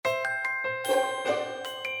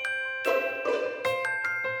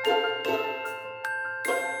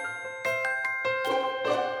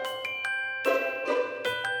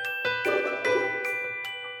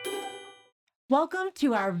Welcome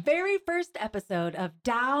to our very first episode of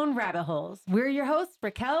Down Rabbit Holes. We're your hosts,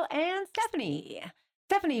 Raquel and Stephanie.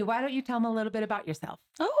 Stephanie, why don't you tell them a little bit about yourself?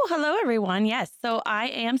 Oh, hello, everyone. Yes. So I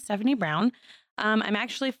am Stephanie Brown. I'm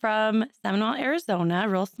actually from Seminole, Arizona, a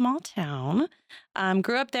real small town.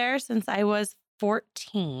 Grew up there since I was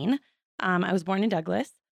 14. I was born in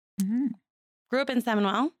Douglas. Mm-hmm. Grew up in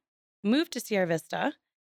Seminole, moved to Sierra Vista,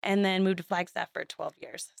 and then moved to Flagstaff for 12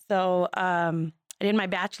 years. So I did my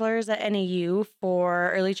bachelor's at NAU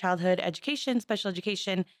for early childhood education, special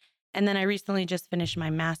education, and then I recently just finished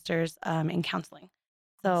my master's in counseling.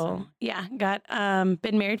 So Awesome. yeah, got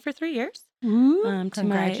been married for 3 years. Ooh, To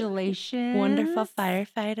congratulations. my wonderful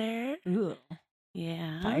firefighter. Ooh,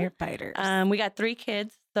 Yeah. firefighters. We got 3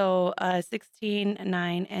 kids. So 16,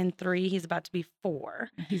 9, and 3. He's about to be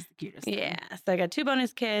 4. He's the cutest. Yeah. So I got 2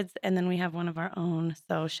 bonus kids, and then we have one of our own.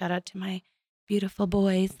 So shout out to my beautiful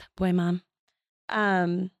boys, boy mom.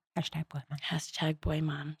 Hashtag boy mom. Hashtag boy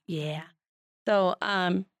mom. Yeah. So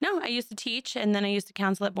no, I used to teach, and then I used to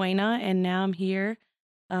counsel at Buena, and now I'm here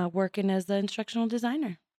working as an instructional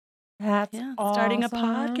designer. That's starting a awesome.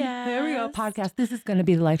 podcast. There we go, podcast. This is going to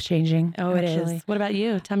be life-changing. Oh, it actually. is. What about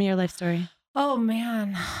you? Tell me your life story. Oh,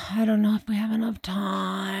 man. I don't know if we have enough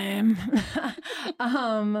time.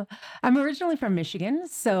 I'm originally from Michigan,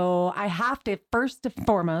 so I have to first and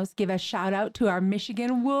foremost give a shout out to our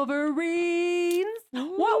Michigan Wolverines.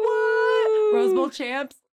 What? Rose Bowl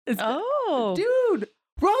champs. Oh. Dude,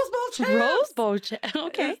 Rose Bowl champs. Rose Bowl.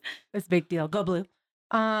 Okay. It's a big deal. Go blue.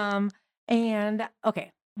 And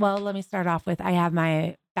okay. Well, let me start off with I have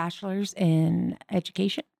my bachelor's in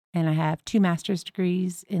education and I have 2 master's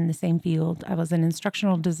degrees in the same field. I was an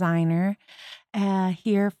instructional designer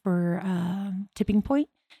here for Tipping Point,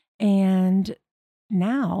 and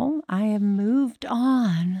now I have moved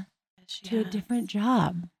on to a different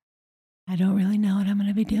job. I don't really know what I'm going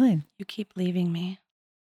to be doing. You keep leaving me.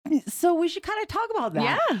 So we should kind of talk about that.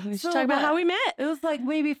 Yeah. We should talk about how we met. It was like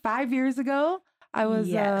maybe 5 years ago. I was,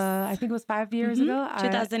 Yes. I think it was 5 years ago.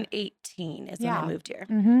 2018 is when I moved here.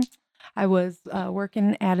 I was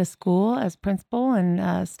working at a school as principal,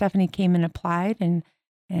 and Stephanie came and applied, and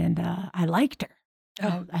I liked her.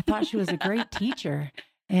 Oh. I thought she was a great teacher,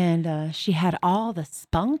 and she had all the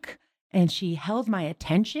spunk, and she held my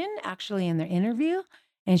attention actually in the interview,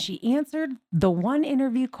 and she answered the one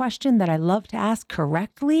interview question that I love to ask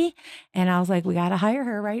correctly, and I was like, we got to hire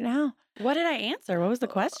her right now. What did I answer? What was the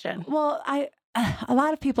question? Well, a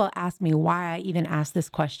lot of people ask me why I even asked this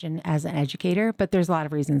question as an educator, but there's a lot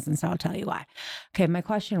of reasons, and so I'll tell you why. Okay, my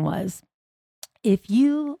question was, if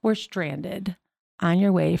you were stranded on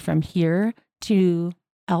your way from here to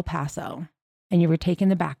El Paso and you were taking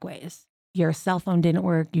the back ways, your cell phone didn't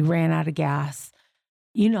work, you ran out of gas,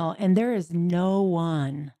 and there is no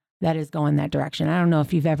one that is going that direction. I don't know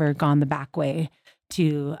if you've ever gone the back way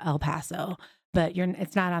to El Paso, but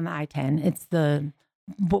it's not on the I-10. It's the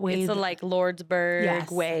way. It's the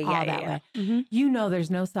Lordsburg way. All that way. Mm-hmm.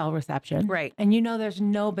 There's no cell reception. Right. And there's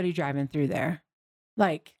nobody driving through there.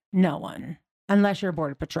 Like no one, unless you're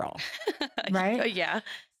Border Patrol. Right? Yeah.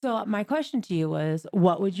 So my question to you was,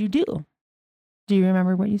 what would you do? Do you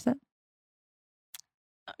remember what you said?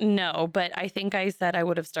 No, but I think I said I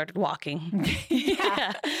would have started walking.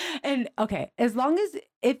 Yeah. And okay,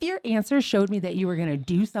 if your answer showed me that you were going to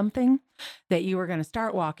do something, that you were going to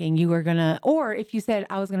start walking, or if you said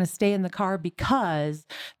I was going to stay in the car because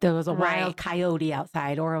there was a wild coyote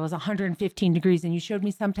outside or it was 115 degrees and you showed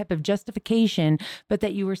me some type of justification, but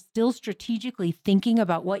that you were still strategically thinking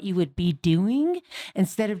about what you would be doing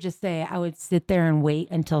instead of just say, I would sit there and wait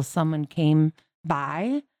until someone came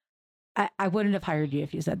by. I wouldn't have hired you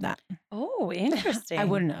if you said that. Oh, interesting. I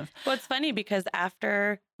wouldn't have. Well, it's funny because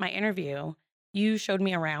after my interview, you showed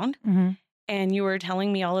me around and you were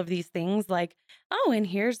telling me all of these things like, oh, and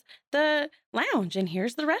here's the lounge and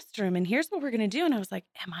here's the restroom and here's what we're going to do. And I was like,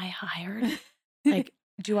 am I hired? Like,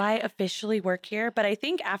 do I officially work here? But I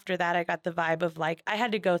think after that, I got the vibe of like, I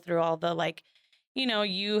had to go through all the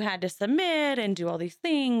you had to submit and do all these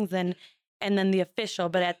things and then the official.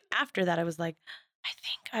 But after that, I was like, I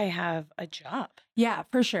think I have a job. Yeah,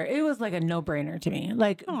 for sure. It was like a no-brainer to me.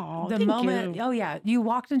 Like the moment, you. oh yeah, you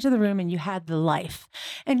walked into the room and you had the life.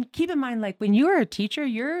 And keep in mind, like when you're a teacher,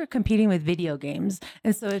 you're competing with video games.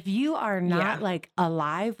 And so if you are not like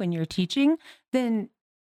alive when you're teaching, then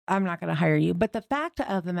I'm not going to hire you. But the fact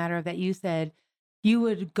of the matter that you said you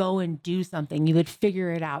would go and do something, you would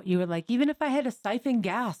figure it out. You would like, even if I had to siphon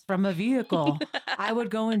gas from a vehicle, I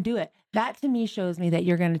would go and do it. That to me shows me that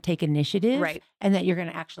you're going to take initiative and that you're going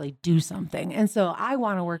to actually do something. And so I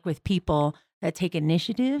want to work with people that take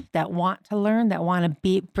initiative, that want to learn, that want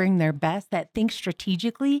to bring their best, that think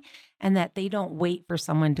strategically, and that they don't wait for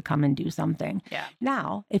someone to come and do something. Yeah.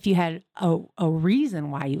 Now, if you had a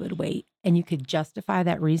reason why you would wait and you could justify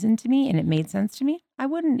that reason to me and it made sense to me, I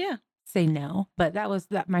wouldn't say no. But that was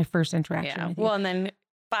my first interaction with you. Well, and then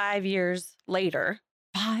 5 years later,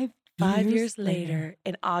 5 years later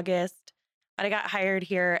in August, I got hired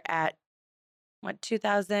here at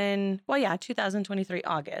 2023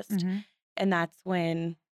 August. Mm-hmm. And that's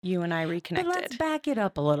when you and I reconnected. But let's back it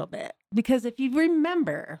up a little bit, because if you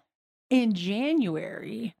remember in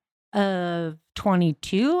January of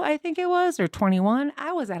 22, I think it was, or 21,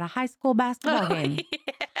 I was at a high school basketball game. Yeah.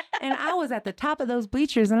 And I was at the top of those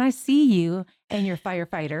bleachers and I see you and your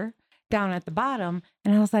firefighter down at the bottom.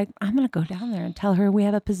 And I was like, I'm going to go down there and tell her we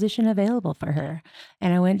have a position available for her.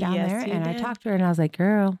 And I went down there and I talked to her and I was like,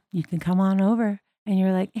 girl, you can come on over. And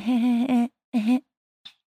you're like,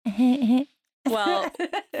 well,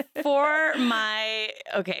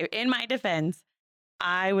 in my defense,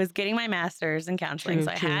 I was getting my master's in counseling. So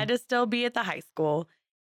I had to still be at the high school.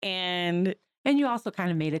 And you also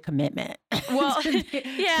kind of made a commitment. Well, to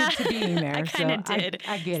being there. I kind of did.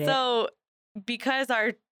 I get it. So because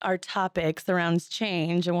our topic surrounds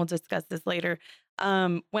change, and we'll discuss this later.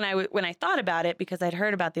 When I thought about it, because I'd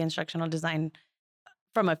heard about the instructional design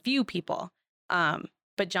from a few people,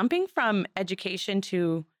 but jumping from education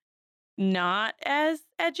to not as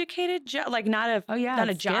educated, not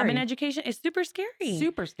a job in education is super scary.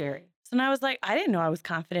 Super scary. So I was like, I didn't know I was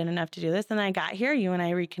confident enough to do this. And then I got here, you and I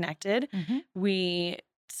reconnected. Mm-hmm. We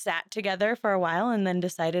sat together for a while and then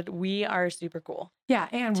decided we are super cool. Yeah,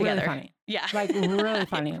 and together. Really funny. Yeah. Like really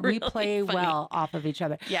funny. Really we play funny. well off of each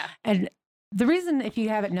other. Yeah. And the reason, if you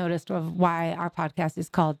haven't noticed, of why our podcast is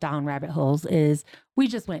called Down Rabbit Holes is we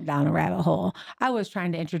just went down a rabbit hole. I was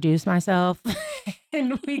trying to introduce myself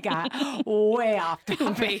and we got way off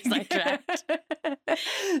topic. Way sidetracked.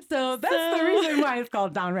 So that's the reason why it's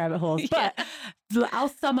called Down Rabbit Holes. But I'll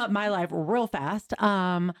sum up my life real fast.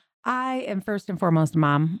 I am first and foremost a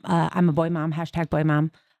mom. I'm a boy mom, #boy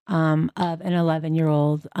mom, of an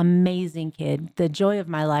 11-year-old amazing kid, the joy of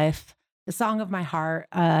my life. The song of my heart.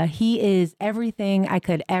 He is everything I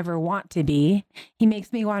could ever want to be. He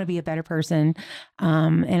makes me want to be a better person.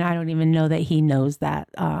 And I don't even know that he knows that.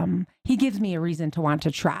 He gives me a reason to want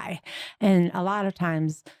to try. And a lot of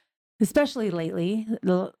times, especially lately,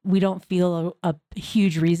 we don't feel a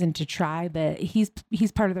huge reason to try, but he's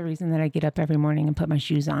part of the reason that I get up every morning and put my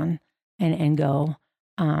shoes on and go.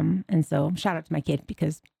 And so shout out to my kid,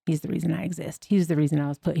 because he's the reason I exist. He's the reason I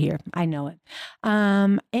was put here. I know it.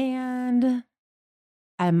 And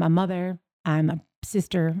I'm a mother. I'm a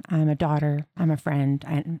sister. I'm a daughter. I'm a friend.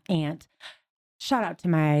 I'm an aunt. Shout out to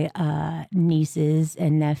my nieces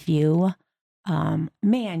and nephew.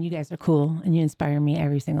 Man, you guys are cool and you inspire me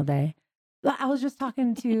every single day. I was just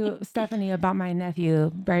talking to Stephanie about my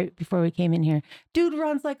nephew right before we came in here. Dude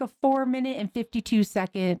runs like a 4-minute and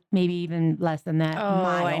 52-second, maybe even less than that. Oh,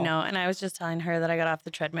 mile. I know. And I was just telling her that I got off the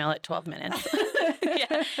treadmill at 12 minutes.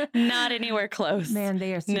 Yeah, not anywhere close. Man,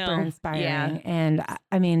 they are super inspiring. Yeah. And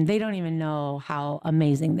I mean, they don't even know how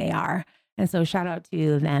amazing they are. And so shout out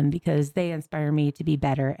to them, because they inspire me to be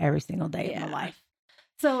better every single day of my life.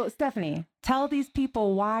 So Stephanie, tell these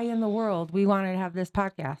people why in the world we wanted to have this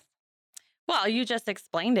podcast. Well, you just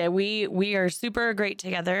explained it. We are super great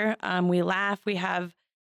together. We laugh. We have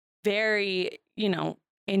very,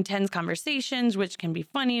 intense conversations, which can be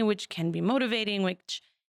funny, which can be motivating, which,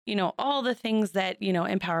 all the things that,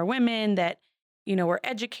 empower women, that, we're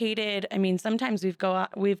educated. I mean, sometimes we've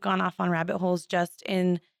gone off on rabbit holes just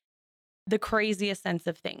in the craziest sense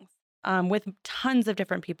of things, with tons of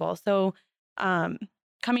different people. So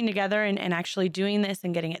coming together and actually doing this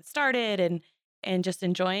and getting it started and just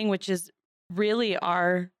enjoying, which is really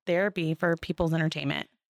our therapy for people's entertainment.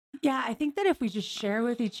 Yeah, I think that if we just share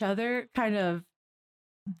with each other kind of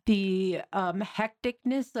the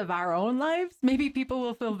hecticness of our own lives, maybe people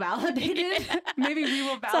will feel validated. Maybe we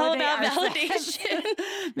will validate it's all about ourselves. validation.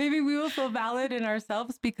 Maybe we will feel valid in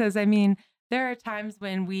ourselves, because I mean, there are times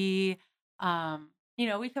when we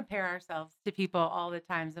we compare ourselves to people all the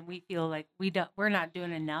times and we feel like we're not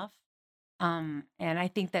doing enough. And I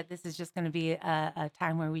think that this is just going to be a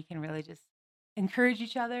time where we can really just encourage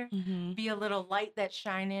each other, be a little light that's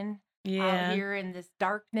shining out here in this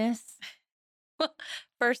darkness.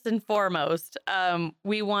 First and foremost,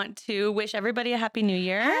 we want to wish everybody a Happy New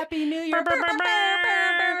Year. Happy New Year.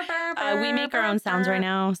 We make our own sounds right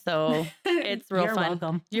now, so it's real fun.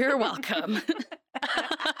 Welcome. You're welcome.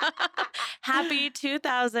 Happy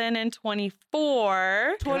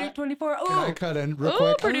 2024. 2024. Can I cut in real Ooh,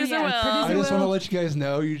 quick? producer Will. I just want to let you guys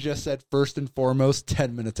know you just said first and foremost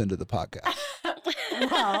 10 minutes into the podcast.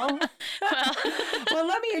 well,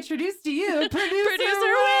 let me introduce to you producer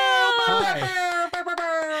Will.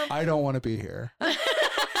 Hi. I don't want to be here.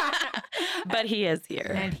 But he is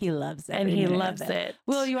here. And he loves it. And he loves it.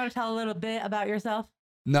 Will, you want to tell a little bit about yourself?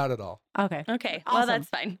 Not at all. Okay. Okay. Awesome. Well, that's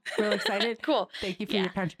fine. Real excited. Cool. Thank you for your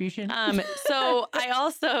contribution. So I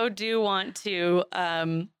also do want to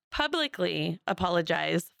publicly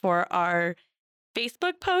apologize for our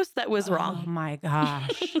Facebook post that was wrong. Oh my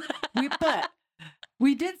gosh.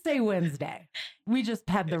 We did say Wednesday. We just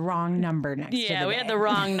had the wrong number next to the Yeah, we day. had the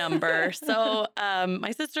wrong number. So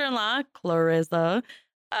my sister-in-law, Clarissa,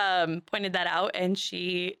 pointed that out, and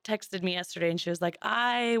she texted me yesterday, and she was like,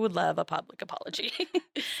 I would love a public apology.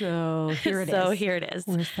 So here it is. So here it is.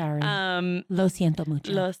 We're sorry. Lo siento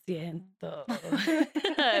mucho. Lo siento.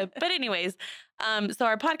 But anyways, so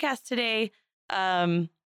our podcast today, we're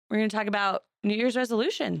going to talk about New Year's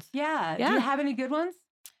resolutions. Yeah. Yeah. Do you have any good ones?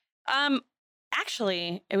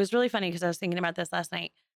 Actually, it was really funny because I was thinking about this last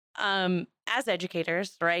night. As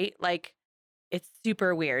educators, right? Like, it's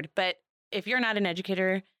super weird. But if you're not an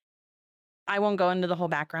educator, I won't go into the whole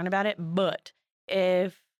background about it. But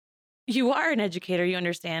if you are an educator, you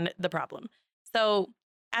understand the problem. So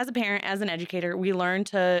as a parent, as an educator, we learn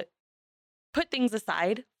to put things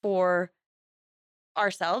aside for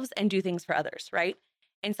ourselves and do things for others, right?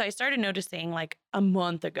 And so I started noticing like a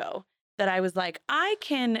month ago that I was like, I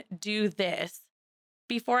can do this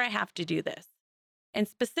before I have to do this. And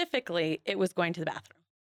specifically, it was going to the bathroom.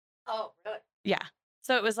 Oh, really? Yeah.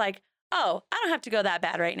 So it was like, oh, I don't have to go that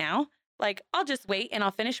bad right now. Like, I'll just wait and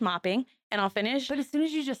I'll finish mopping and I'll finish. But as soon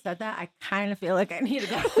as you just said that, I kind of feel like I need to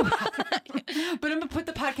go. But I'm going to put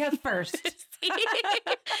the podcast first. See?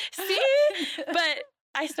 But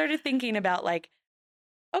I started thinking about like,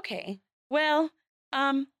 okay, well,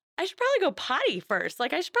 I should probably go potty first.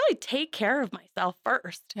 Like, I should probably take care of myself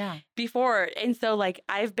first. Yeah. Before. And so like,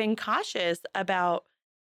 I've been cautious about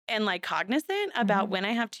and like cognizant about when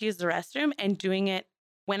I have to use the restroom and doing it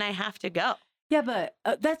when I have to go. Yeah, but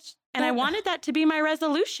And I wanted that to be my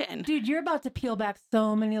resolution. Dude, you're about to peel back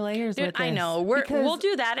so many layers with this. I know. We'll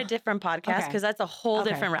do that a different podcast because that's a whole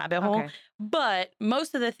different rabbit hole. Okay. But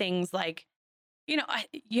most of the things like, you know,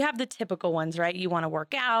 you have the typical ones, right? You want to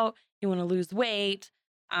work out, you want to lose weight,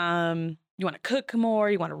 you want to cook more,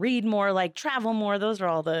 you want to read more, like travel more. Those are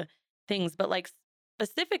all the things. But like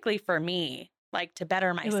specifically for me, like to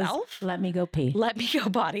better myself. Let me go pee. Let me go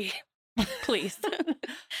potty. Please.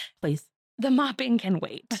 Please. The mopping can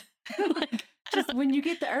wait. Like, just when you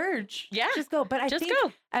get the urge, just go. But I think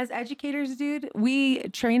go. As educators, dude, we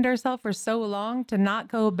trained ourselves for so long to not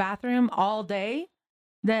go bathroom all day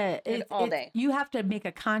that you have to make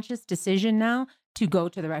a conscious decision now to go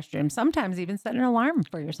to the restroom. Sometimes even set an alarm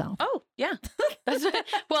for yourself. Oh, yeah.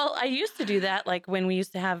 Well, I used to do that like when we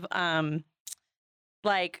used to have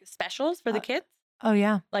like specials for the kids. Oh,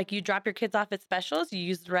 yeah. Like you drop your kids off at specials, you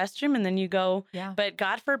use the restroom, and then you go. Yeah. But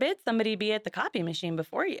God forbid somebody be at the copy machine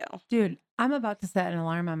before you. Dude, I'm about to set an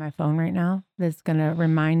alarm on my phone right now that's going to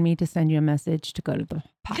remind me to send you a message to go to the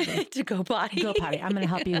potty. To go potty. Go potty. I'm going to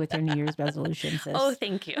help you with your New Year's resolution, sis. Oh,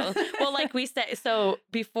 thank you. Well, like we said, so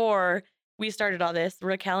before we started all this,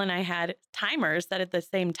 Raquel and I had timers set at the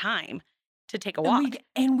same time to take a walk.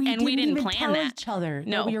 And we didn't even plan tell that. each other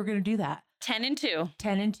No. that we were going to do that. 10 and 2.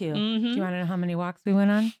 10 and 2. Mhm. Do you want to know how many walks we went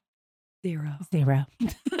on? 0.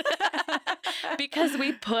 Because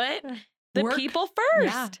we put the Work. people first.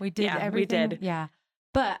 Yeah, we did everything. We did. Yeah.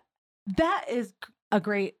 But that is a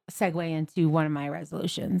great segue into one of my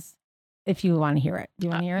resolutions, if you want to hear it. Do you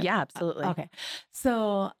want to hear it? Yeah, absolutely. Okay.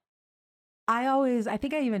 So I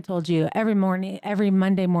think I even told you every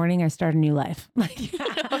Monday morning, I start a new life. Like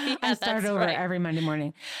I start over every Monday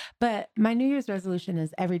morning. But my New Year's resolution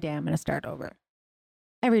is every day I'm going to start over.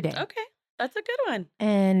 Every day. Okay. That's a good one.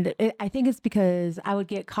 And I think it's because I would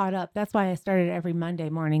get caught up. That's why I started every Monday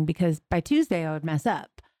morning, because by Tuesday I would mess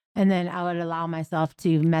up. And then I would allow myself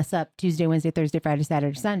to mess up Tuesday, Wednesday, Thursday, Friday,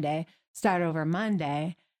 Saturday, Sunday, start over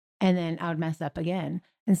Monday, and then I would mess up again.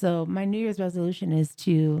 And so my New Year's resolution is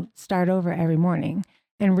to start over every morning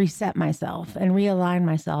and reset myself and realign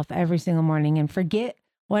myself every single morning and forget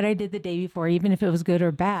what I did the day before, even if it was good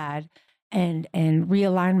or bad, and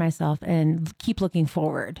realign myself and keep looking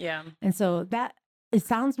forward. Yeah. And so it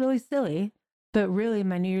sounds really silly, but really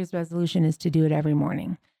my New Year's resolution is to do it every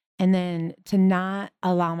morning. And then to not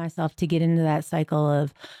allow myself to get into that cycle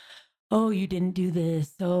of, oh, you didn't do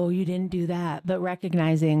this, oh, you didn't do that, but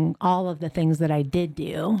recognizing all of the things that I did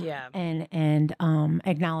do, Yeah. and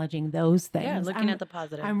acknowledging those things. Yeah, looking at the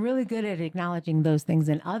positive. I'm really good at acknowledging those things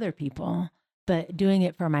in other people, but doing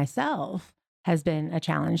it for myself has been a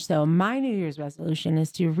challenge. So my New Year's resolution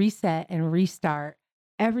is to reset and restart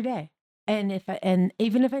every day. And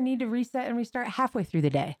even if I need to reset and restart halfway through the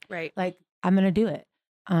day, Right. like I'm going to do it.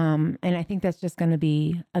 And I think that's just going to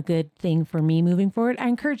be a good thing for me moving forward. I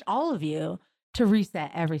encourage all of you to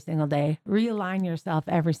reset every single day, realign yourself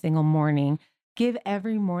every single morning, give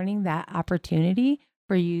every morning that opportunity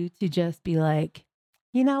for you to just be like,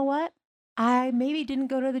 you know what? I maybe didn't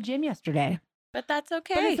go to the gym yesterday, But that's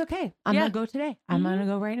okay. but it's okay. I'm Yeah. going to go today. I'm going to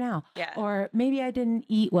go right now. Yeah. Or maybe I didn't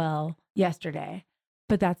eat well yesterday,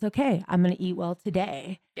 but that's okay. I'm going to eat well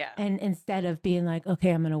today. Yeah. And instead of being like,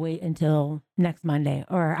 okay, I'm going to wait until next Monday,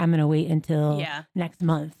 or I'm going to wait until next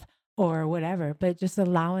month or whatever, but just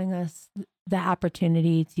allowing us the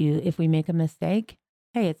opportunity to, if we make a mistake,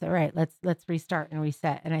 hey, it's all right. Let's restart and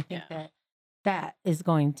reset. And I think that is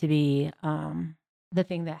going to be the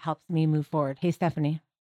thing that helps me move forward. Hey, Stephanie,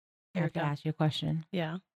 I have to ask you a question.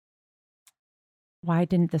 Yeah. Why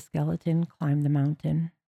didn't the skeleton climb the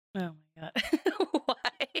mountain? Oh my God. Why?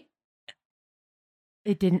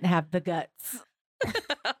 It didn't have the guts.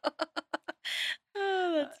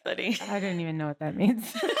 Oh, that's funny. I don't even know what that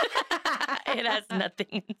means. It has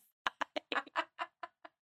nothing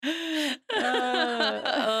inside.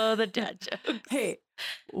 Oh, the dad jokes. Hey,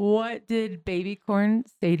 what did baby corn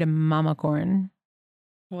say to mama corn?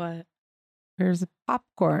 What? Here's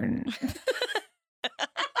popcorn.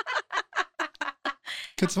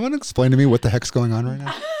 Can someone explain to me what the heck's going on right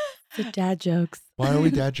now? The dad jokes. Why are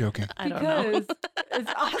we dad joking? I don't know.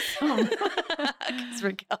 It's awesome.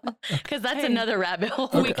 Because that's another rabbit hole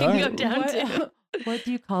we Okay, can go right. down to. What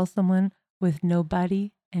do you call someone with no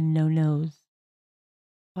body and no nose?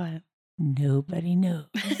 What? Nobody knows.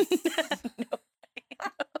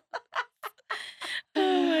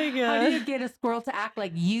 Oh my God. How do you get a squirrel to act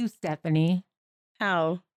like you, Stephanie?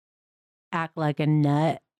 How? Act like a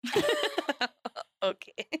nut.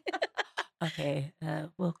 Okay. Okay,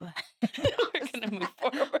 we'll go ahead. We're going to move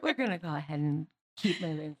forward. We're going to go ahead and keep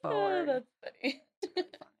moving Oh, forward. that's funny.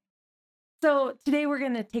 So today we're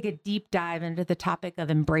going to take a deep dive into the topic of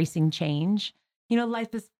embracing change. You know,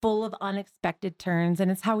 life is full of unexpected turns, and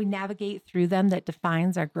it's how we navigate through them that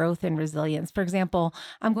defines our growth and resilience. For example,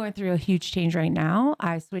 I'm going through a huge change right now.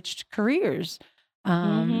 I switched careers. You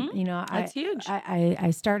know, That's huge.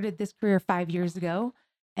 I started this career 5 years ago.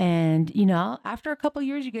 And, you know, after a couple of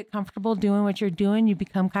years, you get comfortable doing what you're doing. You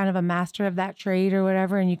become kind of a master of that trade or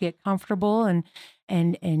whatever, and you get comfortable and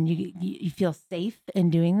you feel safe in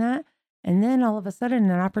doing that. And then all of a sudden,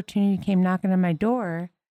 an opportunity came knocking on my door,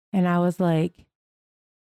 and I was like,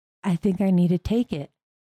 I think I need to take it.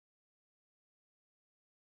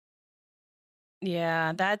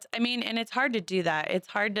 Yeah, and it's hard to do that. It's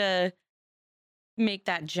hard to make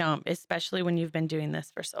that jump, especially when you've been doing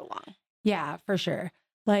this for so long. Yeah, for sure.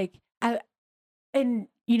 Like, and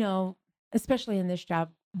you know, especially in this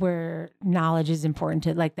job where knowledge is important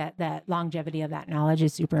to like that longevity of that knowledge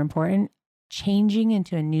is super important. Changing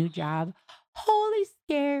into a new job, holy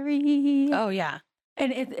scary. Oh yeah.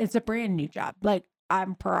 And it's a brand new job. Like,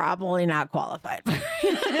 I'm probably not qualified.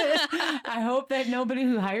 I hope that nobody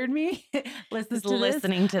who hired me listens to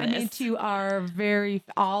listening this. to this. I mean, to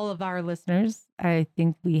all of our listeners, I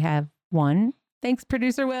think we have one. Thanks,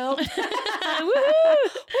 producer Will.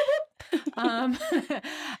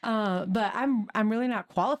 But I'm really not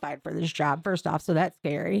qualified for this job, first off, so that's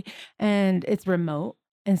scary. And it's remote.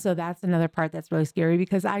 And so that's another part that's really scary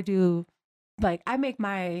because I make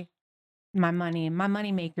my money. My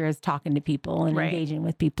money maker is talking to people and engaging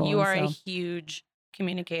with people. You are a huge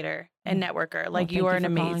communicator and networker. Like, you are an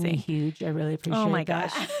amazing. Huge. I really appreciate it. Oh my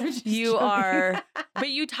gosh. You are, but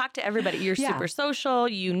you talk to everybody. You're super social.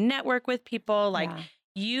 You network with people. Like,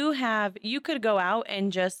 you could go out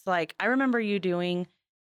and just like, I remember you doing,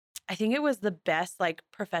 I think it was the best like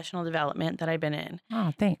professional development that I've been in.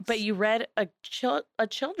 Oh, thanks. But you read a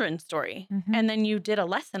children's story and then you did a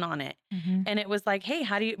lesson on it. And it was like,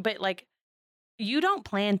 hey, but like, you don't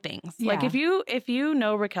plan things. Yeah. Like, if you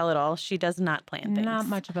know Raquel at all, she does not plan things. Not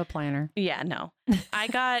much of a planner. Yeah, no. I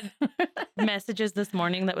got messages this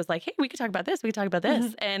morning that was like, hey, we could talk about this. We could talk about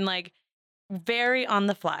this. And like, very on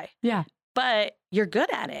the fly. Yeah. But you're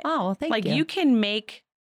good at it. Oh, well, thank you. Like, you can make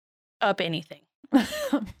up anything.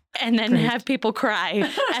 And then have people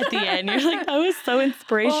cry at the end. You're like, that was so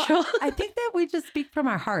inspirational. Well, I think that we just speak from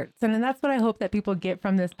our hearts. And that's what I hope that people get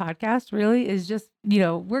from this podcast really is just, you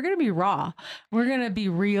know, we're going to be raw. We're going to be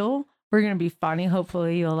real. we're going to be funny.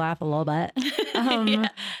 Hopefully you'll laugh a little bit. Yeah,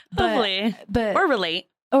 hopefully. Or relate.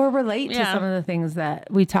 Or relate to some of the things that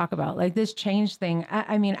we talk about, like this change thing.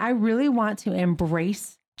 I mean, I really want to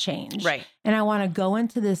embrace change. Right. And I want to go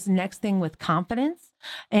into this next thing with confidence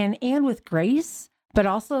and with grace, but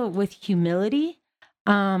also with humility.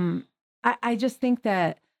 I just think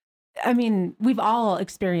that, I mean, we've all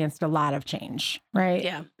experienced a lot of change, right?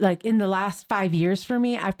 Yeah. Like in the last 5 years for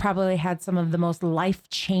me, I've probably had some of the most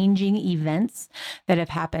life-changing events that have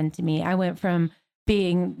happened to me. I went from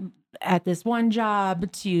being at this one job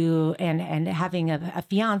to and having a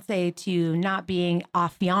fiance to not being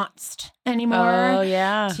affianced anymore. Oh,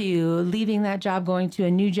 yeah. To leaving that job, going to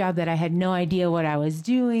a new job that I had no idea what I was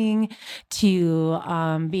doing,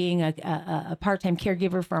 to being a part-time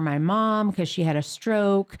caregiver for my mom because she had a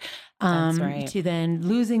stroke, That's right. to then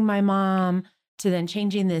losing my mom, to then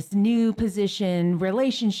changing this new position,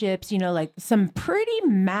 relationships, like some pretty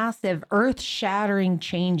massive earth-shattering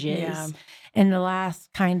changes in the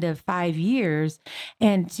last kind of 5 years.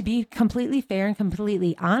 And to be completely fair and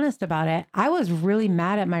completely honest about it, I was really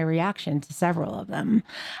mad at my reaction to several of them.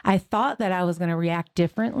 I thought that I was going to react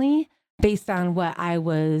differently based on what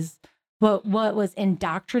was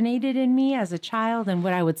indoctrinated in me as a child and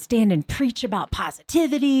what I would stand and preach about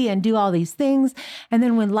positivity and do all these things. And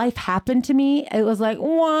then when life happened to me, it was like,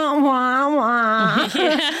 wah, wah, wah.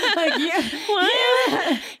 Like,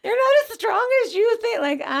 you're not as strong as you think.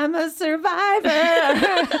 Like, I'm a survivor.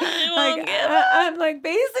 I'm like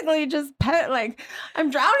basically just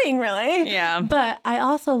I'm drowning really. Yeah. But I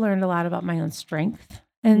also learned a lot about my own strength.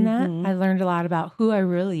 And that I learned a lot about who I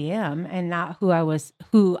really am and not who I was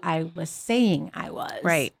saying I was.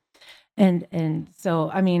 Right. And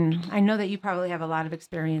so, I mean, I know that you probably have a lot of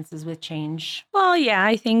experiences with change. Well, yeah,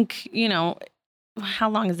 I think,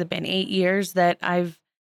 how long has it been? 8 years that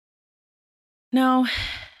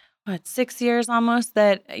 6 years almost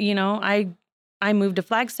that, I moved to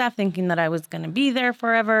Flagstaff thinking that I was going to be there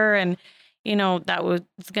forever. And, that was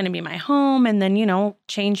going to be my home. And then,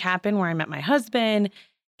 change happened where I met my husband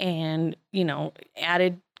and,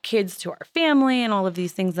 added kids to our family and all of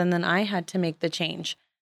these things. And then I had to make the change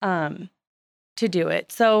to do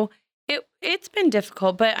it. So it's been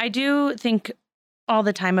difficult, but I do think all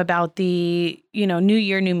the time about the, new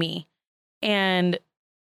year, new me. And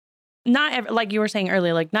like you were saying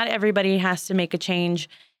earlier, like not everybody has to make a change,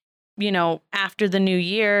 after the new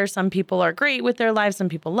year. Some people are great with their lives. Some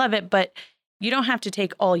people love it, but you don't have to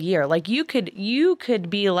take all year. Like you could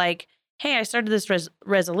be like, hey, I started this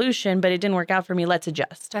resolution, but it didn't work out for me. Let's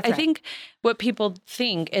adjust. I think what people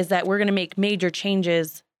think is that we're going to make major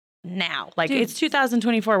changes now. Like it's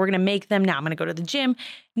 2024. We're going to make them now. I'm going to go to the gym.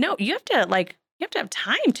 No, you have to have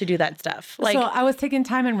time to do that stuff. Like, so I was taking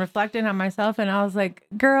time and reflecting on myself and I was like,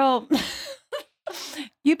 girl,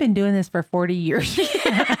 you've been doing this for 40 years.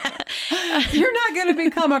 You're not going to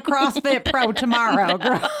become a CrossFit pro tomorrow,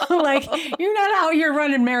 girl. Like, you're not out here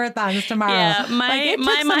running marathons tomorrow. Yeah,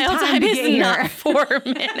 my mile time is not 4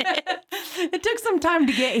 minutes. It took some time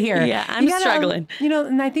to get here. Yeah, I'm struggling.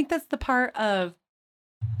 And I think that's the part of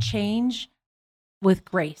change with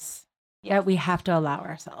grace that we have to allow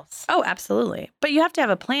ourselves. Oh, absolutely. But you have to have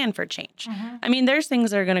a plan for change. I mean, there's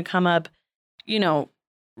things that are going to come up,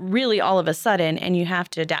 really all of a sudden, and you have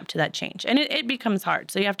to adapt to that change. And it becomes hard.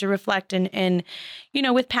 So you have to reflect and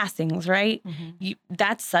with passings, right?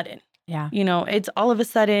 That's sudden. Yeah. It's all of a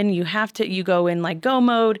sudden you go in like go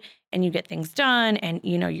mode and you get things done and,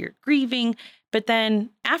 you're grieving. But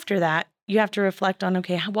then after that, you have to reflect on,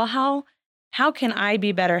 okay, well, how can I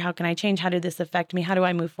be better? How can I change? How did this affect me? How do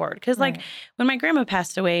I move forward? Because like when my grandma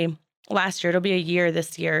passed away last year, it'll be a year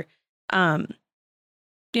this year.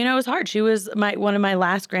 It was hard. She was one of my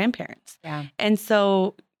last grandparents. Yeah. And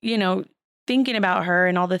so, thinking about her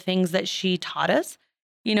and all the things that she taught us,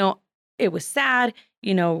 it was sad.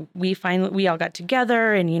 We all got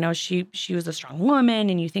together and, she was a strong woman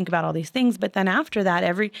and you think about all these things. But then after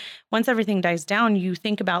that, once everything dies down, you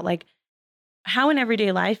think about like how in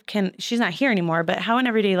everyday life she's not here anymore, but how in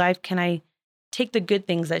everyday life can I take the good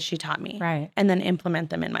things that she taught me and then implement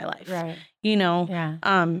them in my life. Right. Yeah.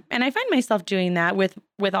 And I find myself doing that with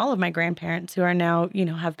all of my grandparents who are now,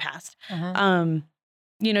 have passed.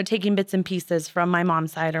 Taking bits and pieces from my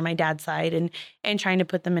mom's side or my dad's side and trying to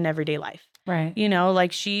put them in everyday life. Right.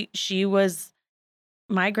 Like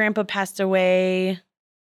my grandpa passed away,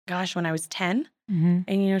 when I was 10.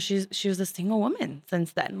 And, she was a single woman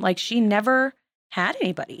since then. Like she never had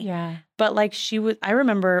anybody. Yeah. But like I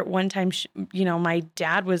remember one time, my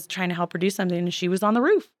dad was trying to help her do something and she was on the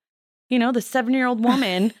roof, the 7-year-old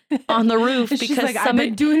woman on the roof because she's like, I've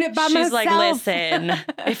been doing it by myself. She's like, listen,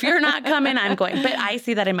 if you're not coming, I'm going. But I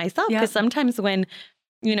see that in myself because sometimes when,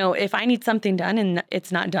 if I need something done and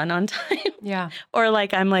it's not done on time, or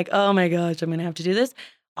like I'm like, oh my gosh, I'm gonna have to do this,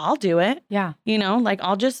 I'll do it. Yeah,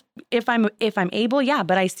 I'll just if I'm able,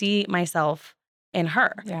 but I see myself in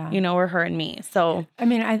her, or her and me. So I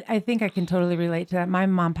mean, I think I can totally relate to that. My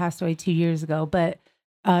mom passed away 2 years ago, but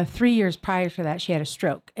 3 years prior to that, she had a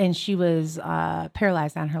stroke and she was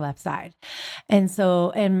paralyzed on her left side. And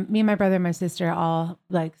me and my brother and my sister all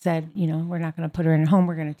said, we're not going to put her in a home.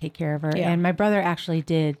 We're going to take care of her. Yeah. And my brother actually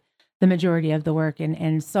did the majority of the work.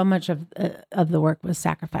 And so much of the work was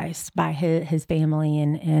sacrificed by his family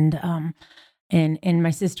and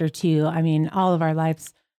my sister too. I mean, all of our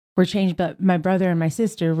lives were changed, but my brother and my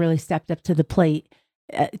sister really stepped up to the plate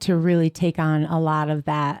to really take on a lot of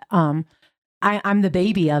that. I'm the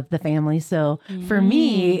baby of the family. So for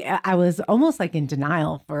me, I was almost like in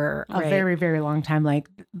denial for a very, very long time. Like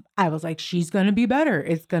I was like, she's going to be better.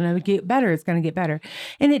 It's going to get better. It's going to get better.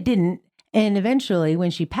 And it didn't. And eventually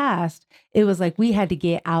when she passed, it was like we had to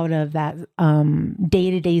get out of that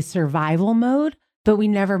day-to-day survival mode, but we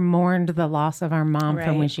never mourned the loss of our mom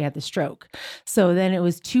from when she had the stroke. So then it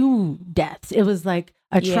was 2 deaths. It was like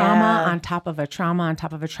a trauma on top of a trauma on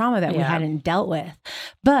top of a trauma that we hadn't dealt with.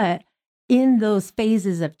 But in those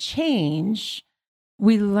phases of change,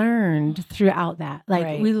 we learned throughout that.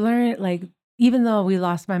 We learned, even though we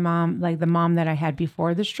lost my mom, the mom that I had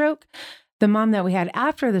before the stroke, the mom that we had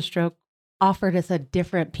after the stroke offered us a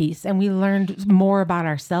different piece. And we learned more about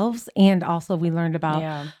ourselves. And also we learned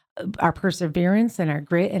about our perseverance and our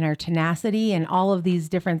grit and our tenacity and all of these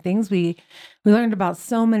different things. We learned about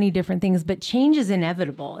so many different things, but change is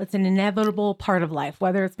inevitable. It's an inevitable part of life,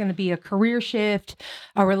 whether it's going to be a career shift,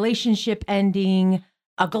 a relationship ending,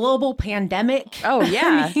 a global pandemic. Oh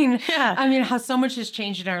yeah. I mean, how so much has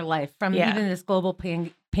changed in our life from even this global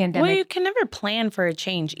pandemic. Well, you can never plan for a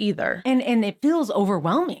change either. And it feels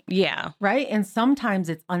overwhelming. Yeah. Right. And sometimes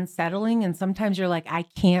it's unsettling and sometimes you're like, I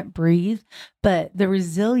can't breathe. But the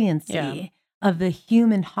resiliency of the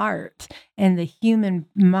human heart and the human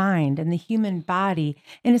mind and the human body,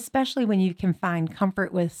 and especially when you can find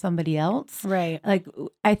comfort with somebody else. Right. Like,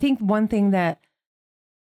 I think one thing that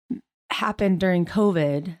happened during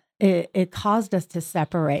COVID, it caused us to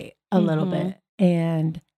separate a little bit.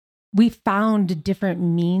 And we found different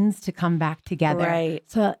means to come back together. Right.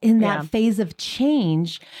 So in that phase of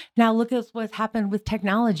change, now look at what's happened with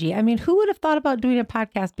technology. I mean, who would have thought about doing a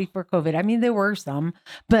podcast before COVID? I mean, there were some,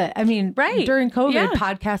 but I mean, during COVID,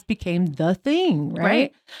 podcast became the thing,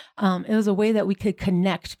 right? It was a way that we could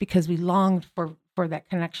connect because we longed for that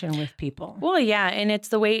connection with people. Well, yeah. And it's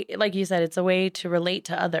the way, like you said, it's a way to relate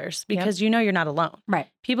to others because you're not alone. Right.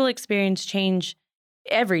 People experience change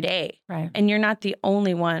every day. Right. And you're not the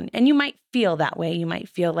only one. And you might feel that way. You might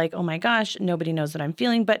feel like, oh my gosh, nobody knows what I'm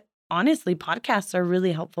feeling. But honestly, podcasts are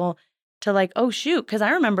really helpful to oh shoot. Cause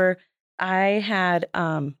I remember I had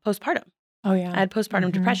postpartum. Oh yeah. I had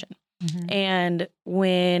postpartum depression. And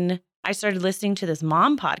when I started listening to this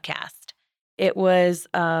mom podcast, it was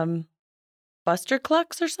Buster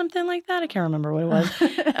Clucks or something like that. I can't remember what it was.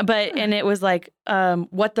 And it was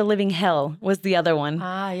What the Living Hell was the other one.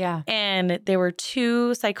 Ah, yeah. And there were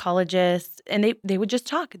 2 psychologists and they would just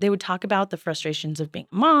talk. They would talk about the frustrations of being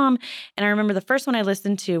a mom. And I remember the first one I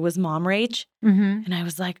listened to was Mom Rage. And I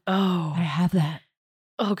was like, oh. I have that.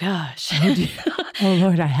 Oh gosh. Oh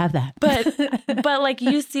Lord, I have that. But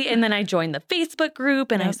you see, and then I joined the Facebook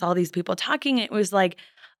group and I saw these people talking. It was like,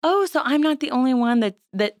 oh, so I'm not the only one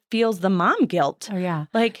that feels the mom guilt. Oh, yeah.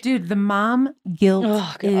 Dude, the mom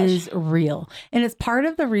guilt is real. And it's part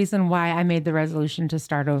of the reason why I made the resolution to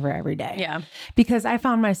start over every day. Yeah. Because I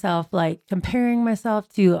found myself comparing myself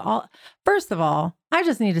to all. First of all, I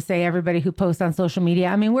just need to say everybody who posts on social media,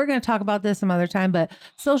 I mean, we're going to talk about this some other time, but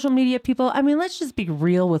social media people, I mean, let's just be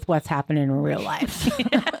real with what's happening in real life.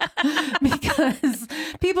 Because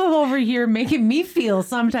people over here making me feel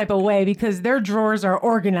some type of way because their drawers are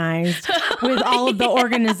organized with all of the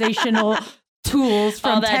organizational tools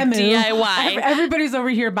from all that Temu. DIY. Everybody's over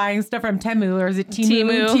here buying stuff from Temu, or is it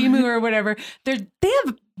Temu? Temu or whatever. They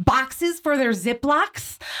have boxes for their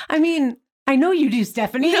Ziplocs. I mean, I know you do,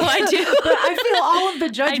 Stephanie. No, I do. But I feel all of the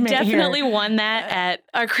judgment I definitely here. won that at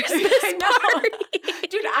our Christmas party.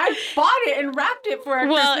 Dude, I bought it and wrapped it for our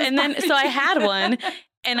Christmas party. So I had one.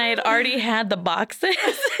 And I had already had the boxes,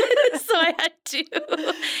 so I had 2,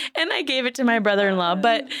 and I gave it to my brother-in-law.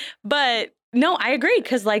 But no, I agree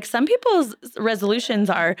because some people's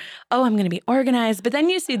resolutions are, oh, I'm going to be organized. But then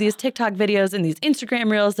you see these TikTok videos and these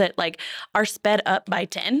Instagram reels that are sped up by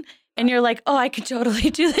 10 And you're like, oh, I could totally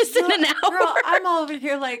do this in an hour. Girl, I'm all over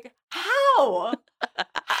here like, how?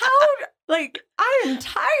 Like, I am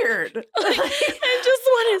tired. I just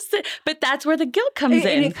want to sit. But that's where the guilt comes in.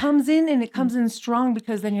 And it comes in, and it comes in strong,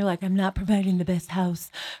 because then you're like, I'm not providing the best house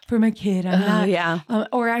for my kid. I'm not. Yeah.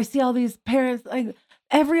 Or I see all these parents, like,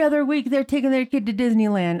 every other week they're taking their kid to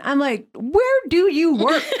Disneyland. I'm like, where do you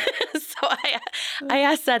work? So I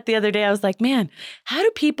asked that the other day. I was like, man, how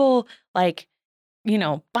do people like,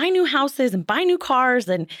 buy new houses and buy new cars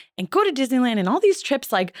and go to Disneyland and all these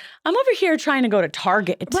trips? Like, I'm over here trying to go to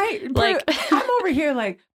Target. Right. Like, I'm over here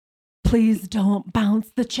like, please don't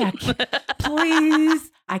bounce the check.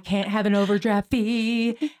 Please. I can't have an overdraft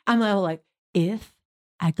fee. I'm like, if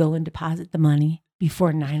I go and deposit the money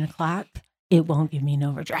before 9:00, it won't give me an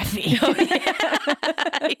overdraft fee. Yeah.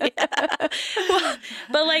 Well,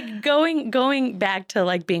 but like going back to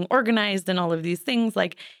like being organized and all of these things,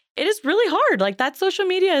 like it is really hard. Like that social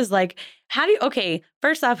media is like, okay,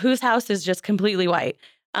 first off, whose house is just completely white?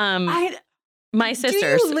 My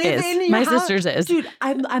sister's is. My sister's is. Dude,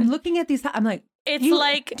 I'm looking at these. I'm like, it's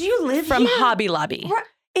like, do you live from here? Hobby Lobby?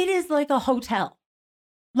 It is like a hotel.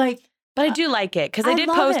 Like, but I do like it because I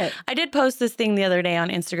did post this thing the other day on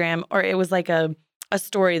Instagram, or it was like a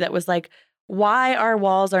story that was like, why our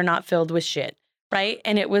walls are not filled with shit, right?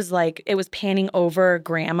 And it was like, it was panning over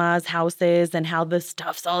grandma's houses and how the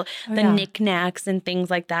stuff's all knickknacks and things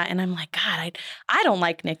like that. And I'm like, God, I don't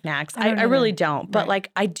like knickknacks. I really don't. But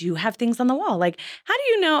like, I do have things on the wall. Like, how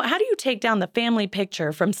do you take down the family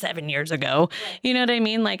picture from 7 years ago? Right. You know what I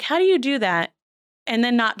mean? Like, how do you do that? And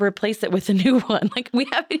then not replace it with a new one. Like, we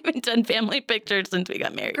haven't even done family pictures since we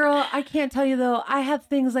got married. Girl, I can't tell you, though. I have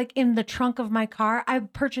things like in the trunk of my car.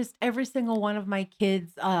 I've purchased every single one of my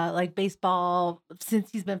kids, like baseball,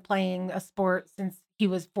 since he's been playing a sport since he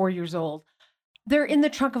was 4 years old. They're in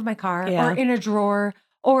the trunk of my car or in a drawer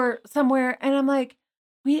or somewhere. And I'm like,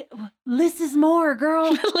 less is more,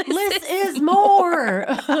 girl. Less is more.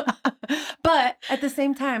 But at the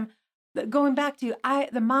same time, going back to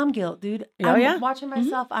the mom guilt, dude. I'm watching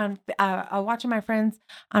myself on, watching my friends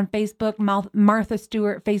on Facebook, Martha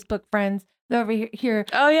Stewart Facebook friends. They're over here.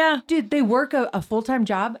 Oh yeah, dude. They work a full-time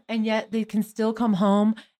job, and yet they can still come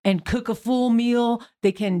home and cook a full meal.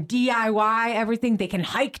 They can DIY everything. They can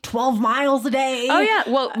hike 12 miles a day. Oh yeah.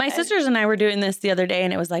 Well, my sisters and I were doing this the other day,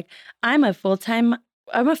 and it was like, I'm a full-time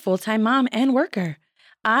mom and worker.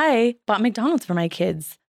 I bought McDonald's for my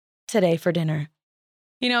kids today for dinner.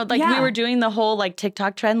 We were doing the whole like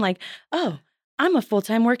TikTok trend, like, oh, I'm a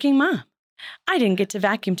full-time working mom. I didn't get to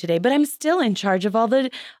vacuum today, but I'm still in charge of all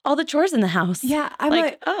the chores in the house. Yeah. I'm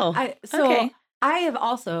like okay. I have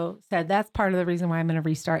also said that's part of the reason why I'm going to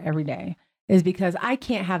restart every day is because I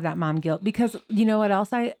can't have that mom guilt, because you know what else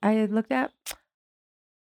I looked at?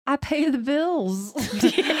 I pay the bills.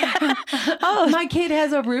 Yeah. Oh, my kid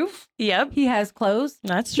has a roof. Yep. He has clothes.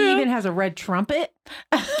 That's true. He even has a red trumpet.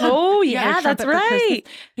 Oh, yeah, that's right.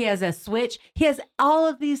 He has a switch. He has all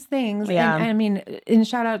of these things. Yeah. And I mean, and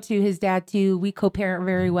shout out to his dad too. We co-parent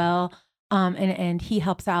very well. And he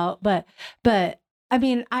helps out. But I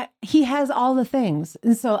mean, he has all the things.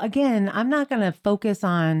 And so again, I'm not going to focus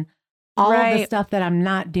on all of the stuff that I'm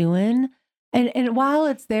not doing. And while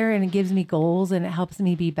it's there and it gives me goals and it helps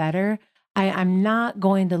me be better, I'm not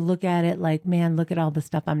going to look at it like, man, look at all the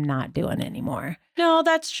stuff I'm not doing anymore. No,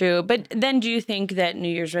 that's true. But then do you think that New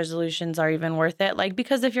Year's resolutions are even worth it? Like,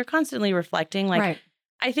 because if you're constantly reflecting, like,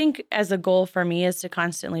 I think as a goal for me is to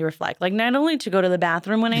constantly reflect, like not only to go to the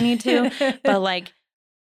bathroom when I need to, but like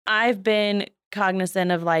I've been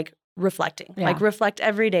cognizant of like reflecting, like reflect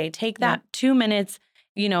every day, take that 2 minutes,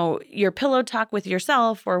 your pillow talk with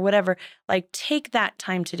yourself or whatever, like take that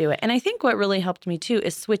time to do it. And I think what really helped me too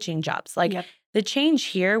is switching jobs. Like the change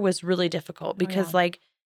here was really difficult because like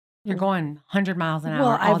you're going 100 miles an hour. Well,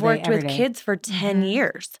 all I've worked day, with kids for 10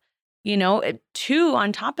 years, 2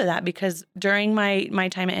 on top of that, because during my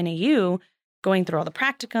time at NAU, going through all the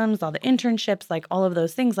practicums, all the internships, like all of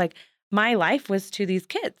those things, like my life was to these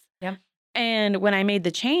kids. Yeah. And when I made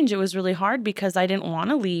the change, it was really hard because I didn't want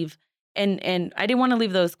to leave. And I didn't want to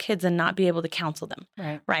leave those kids and not be able to counsel them.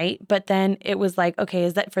 Right. But then it was like, okay,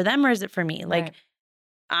 is that for them or is it for me? Like,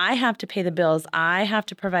 I have to pay the bills. I have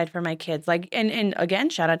to provide for my kids. Like, and again,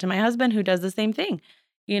 shout out to my husband who does the same thing.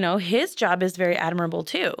 His job is very admirable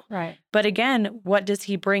too. Right. But again, what does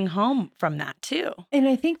he bring home from that too? And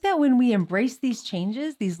I think that when we embrace these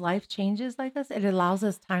changes, these life changes like this, it allows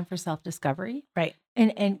us time for self-discovery. Right.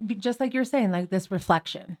 And just like you're saying, like this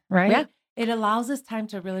reflection, right? Yeah. It allows us time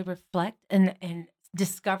to really reflect and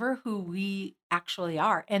discover who we actually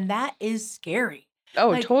are. And that is scary. Oh,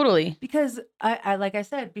 Like, totally. Because I, like I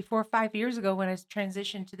said, before 5 years ago, when I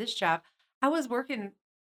transitioned to this job, I was working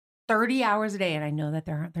 30 hours a day. And I know that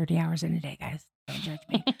there aren't 30 hours in a day, guys. Don't judge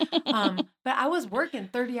me. But I was working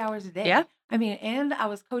 30 hours a day. Yeah. I mean, and I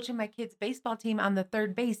was coaching my kids' baseball team on the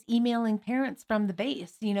third base, emailing parents from the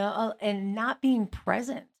base, and not being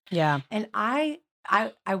present. Yeah. And I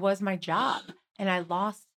was my job, and I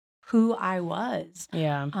lost who I was.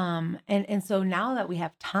 Yeah. And so now that we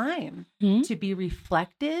have time Mhm. to be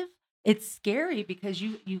reflective, it's scary because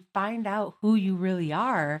you find out who you really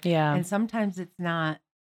are. Yeah. And sometimes it's not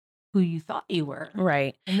who you thought you were.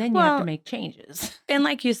 Right. And then you have to make changes. And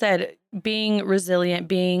like you said, being resilient,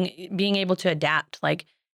 being able to adapt, like,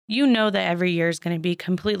 that every year is going to be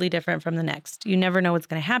completely different from the next. You never know what's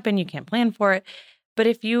going to happen. You can't plan for it. But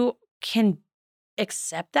if you can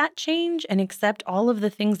accept that change and accept all of the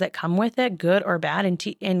things that come with it, good or bad, and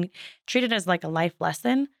treat it as like a life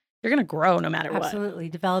lesson, you're going to grow no matter what. Absolutely.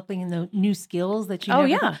 Developing the new skills that you Oh, never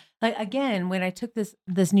yeah. thought. Like, again, when I took this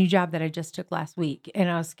new job that I just took last week,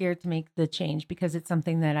 and I was scared to make the change because it's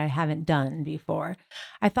something that I haven't done before.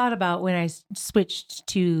 I thought about when I switched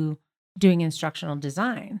to doing instructional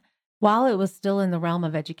design. While it was still in the realm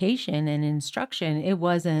of education and instruction, I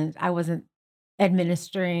wasn't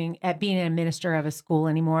being an administrator of a school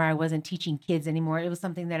anymore. I wasn't teaching kids anymore. It was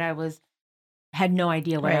something that had no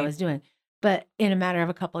idea what I Right. was doing. But in a matter of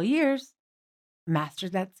a couple of years,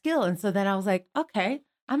 mastered that skill. And so then I was like, okay,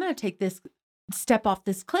 I'm going to take this step off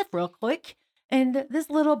this cliff real quick, and this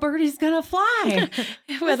little birdie's going to fly.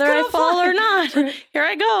 Whether I fall or not, here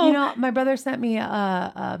I go. My brother sent me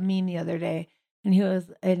a meme the other day, and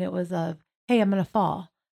it was hey, I'm going to fall,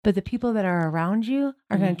 but the people that are around you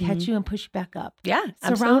are going to catch you and push you back up. Yeah, Surround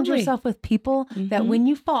absolutely. yourself with people that Mhm. when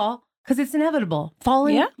you fall, because it's inevitable,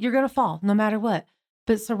 falling, Yeah. you're going to fall no matter what.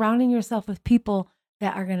 But surrounding yourself with people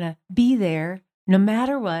that are going to be there no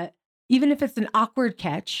matter what, even if it's an awkward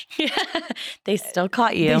catch, They still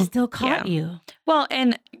caught you. they still caught you. Well,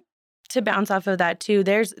 and to bounce off of that too,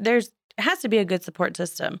 it has to be a good support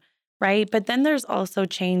system, right? But then there's also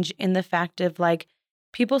change in the fact of like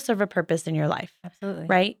people serve a purpose in your life, Absolutely.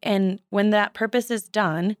 right? And when that purpose is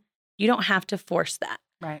done, you don't have to force that,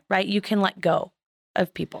 right? You can let go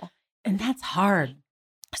of people. And that's hard.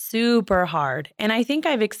 Super hard. And I think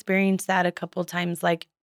I've experienced that a couple times, like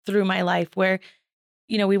through my life where,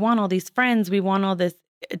 we want all these friends, we want all this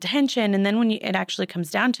attention. And then when it actually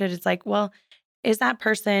comes down to it, it's like, well, is that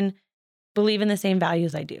person believe in the same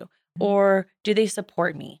values I do? Mm-hmm. Or do they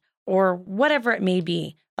support me? Or whatever it may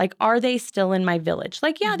be. Like, are they still in my village?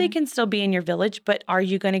 Like, yeah, they can still be in your village, but are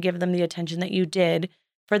you going to give them the attention that you did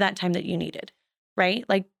for that time that you needed? Right?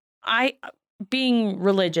 Like, being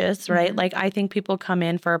religious, right? Like, I think people come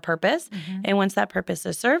in for a purpose. And once that purpose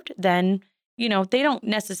is served, then, they don't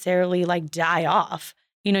necessarily like die off.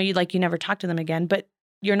 You never talk to them again, but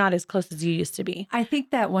you're not as close as you used to be. I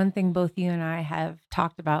think that one thing both you and I have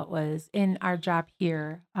talked about was in our job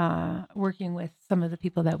here, working with some of the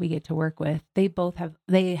people that we get to work with,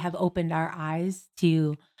 they have opened our eyes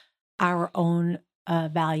to our own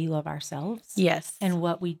value of ourselves. Yes. And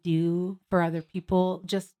what we do for other people,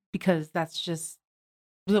 just because that's just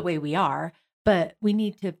the way we are. But we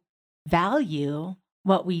need to value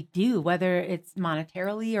what we do, whether it's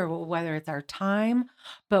monetarily or whether it's our time.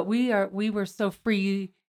 But we were so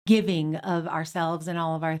free giving of ourselves and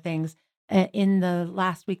all of our things. In the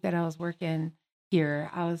last week that I was working here,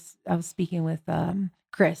 I was speaking with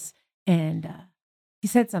Chris, and he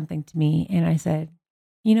said something to me, and I said,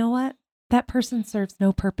 you know what? That person serves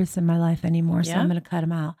no purpose in my life anymore, so I'm going to cut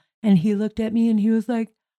him out. And he looked at me and he was like,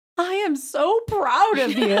 I am so proud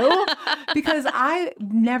of you, because I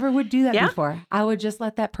never would do that before. I would just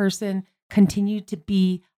let that person continue to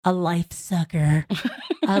be a life sucker,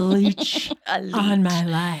 a leech on my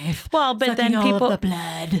life. Well, but then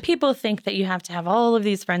people think that you have to have all of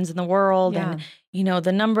these friends in the world and,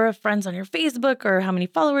 the number of friends on your Facebook or how many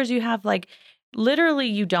followers you have. Like, literally,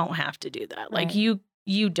 you don't have to do that. Like, you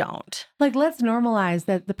don't. Like, let's normalize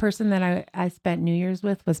that the person that I spent New Year's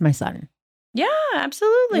with was my son. Yeah,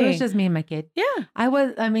 absolutely. It was just me and my kid. Yeah. I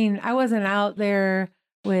wasn't out there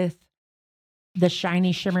with the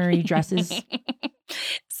shiny, shimmery dresses.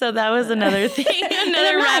 So that was another thing,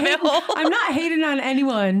 another rabbit hole. I'm not hating on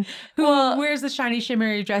anyone who wears the shiny,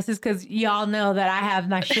 shimmery dresses, because y'all know that I have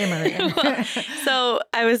my shimmery. So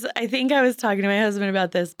I think I was talking to my husband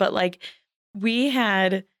about this, but like do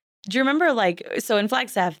you remember so in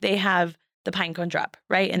Flagstaff, they have the pine cone drop,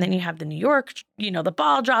 right? And then you have the New York, the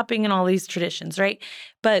ball dropping and all these traditions, right?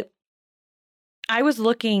 But I was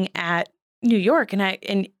looking at New York,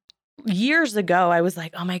 and years ago, I was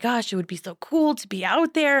like, oh my gosh, it would be so cool to be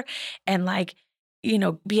out there and like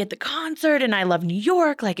be at the concert and I love New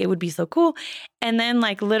York. Like it would be so cool. And then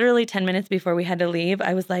like literally 10 minutes before we had to leave,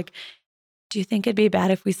 I was like, do you think it'd be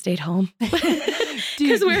bad if we stayed home?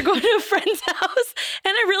 Because we were going to a friend's house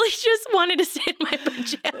and I really just wanted to stay in my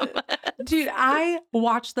pajamas. Dude, I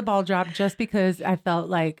watched the ball drop just because I felt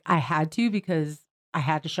like I had to, because I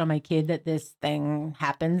had to show my kid that this thing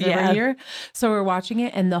happens every year. So we're watching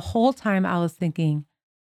it. And the whole time I was thinking,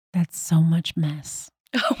 that's so much mess.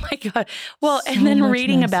 Oh my God. Well, so and then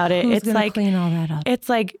reading about it, it's like clean all that up? It's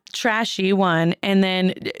like trashy, one, and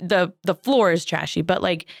then the floor is trashy, but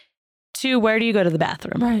like two, where do you go to the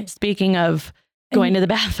bathroom? Right. Speaking of going to the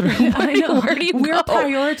bathroom, where do you We're go?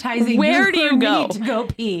 prioritizing where do you go to go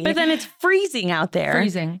pee. But then it's freezing out there.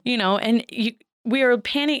 Freezing. And we were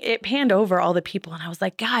panning, it panned over all the people. And I was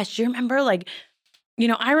like, gosh, do you remember like,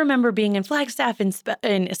 I remember being in Flagstaff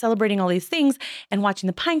and celebrating all these things and watching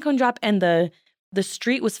the pine cone drop, and the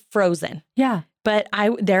street was frozen. Yeah. But I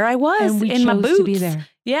was in my boots. To be there.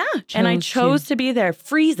 Yeah. And I chose to be there,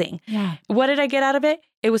 freezing. Yeah. What did I get out of it?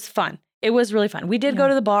 It was fun. It was really fun. We did go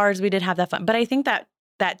to the bars. We did have that fun. But I think that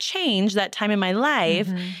change, that time in my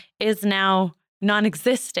life is now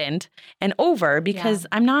non-existent and over, because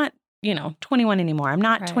I'm not, 21 anymore. I'm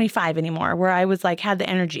not 25 anymore, where I was like, had the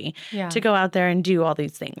energy to go out there and do all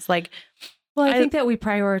these things. Like, well, I think that we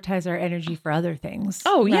prioritize our energy for other things.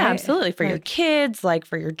 Oh, yeah, absolutely. For your kids, like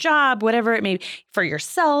for your job, whatever it may be, for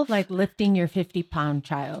yourself. Like lifting your 50-pound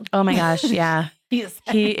child. Oh my gosh, yeah. He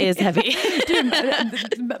is heavy.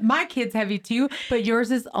 Dude, my kid's heavy too, but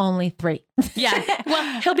yours is only 3. Yeah.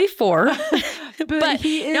 Well, he'll be 4. but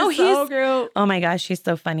he is so cute. Oh my gosh, he's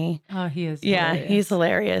so funny. Oh, he is. Yeah, he's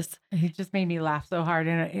hilarious. He just made me laugh so hard.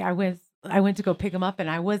 And I went to go pick him up, and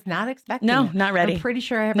I was not expecting it. Not ready. I'm pretty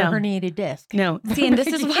sure I have a herniated disc. No. See, and this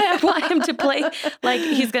is why I want him to play. Like,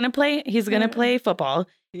 he's going to play football.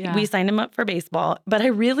 Yeah. We signed him up for baseball. But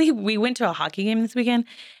we went to a hockey game this weekend,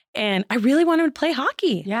 and I really want him to play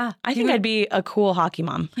hockey. Yeah. I think I'd be a cool hockey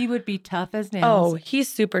mom. He would be tough as nails. Oh,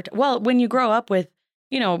 he's super well, when you grow up with,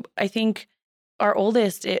 I think our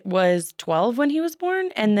oldest, it was 12 when he was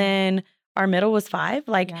born, and then our middle was 5.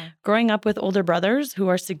 Like, growing up with older brothers who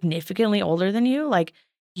are significantly older than you, like,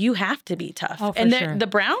 you have to be tough. Oh, for and sure. The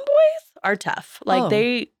Brown boys are tough.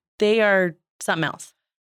 Like, they are something else.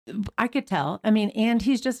 I could tell. I mean, and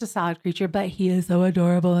he's just a solid creature, but he is so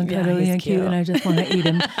adorable and cuddly and cute, and I just want to eat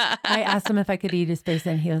him. I asked him if I could eat his face,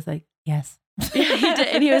 and he was like, yes. Yeah, he did.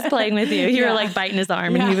 And he was playing with you. You were like biting his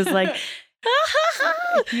arm, and he was like,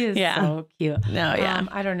 he is so cute. No, yeah.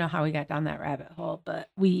 I don't know how we got down that rabbit hole, but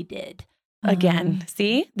we did. Again,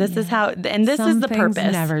 see, this is how, and this is the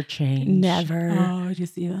purpose. Never change. Never. Oh, did you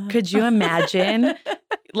see that? Could you imagine,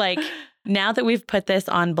 like, now that we've put this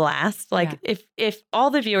on blast, like, if all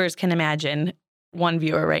the viewers can imagine, one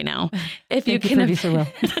viewer right now, if you can, producer Will.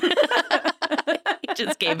 He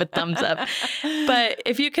just gave a thumbs up. But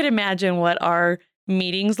if you could imagine what our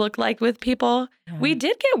meetings look like with people, we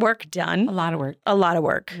did get work done. A lot of work. A lot of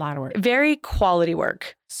work. A lot of work. Very quality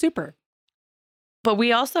work. Super. But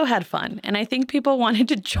we also had fun. And I think people wanted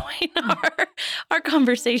to join our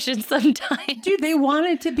conversation sometimes. Dude, they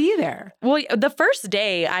wanted to be there. Well, the first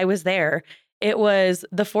day I was there, it was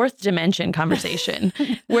the 4th dimension conversation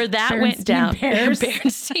where that went down.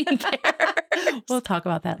 Bernstein Bears. We'll talk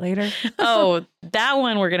about that later. Oh, that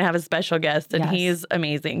one we're going to have a special guest, and he's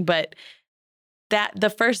amazing. But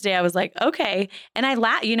the first day I was like, okay. And I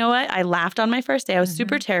laughed. You know what? I laughed on my first day. I was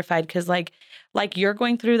super terrified because like you're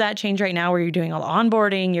going through that change right now where you're doing all the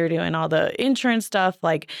onboarding, you're doing all the insurance stuff.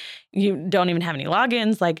 Like, you don't even have any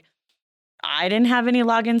logins. Like, I didn't have any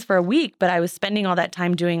logins for a week, but I was spending all that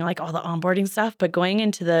time doing like all the onboarding stuff. But going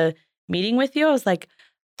into the meeting with you, I was like,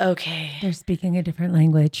 okay. They're speaking a different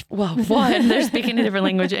language. Well, 1, they're speaking a different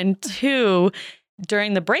language. And 2,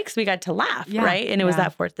 during the breaks, we got to laugh, right? And it was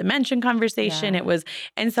that 4th dimension conversation. It was,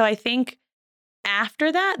 and so I think after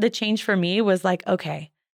that, the change for me was like,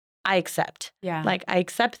 okay, I accept. Yeah. Like, I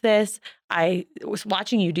accept this. I was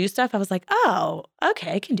watching you do stuff. I was like, oh,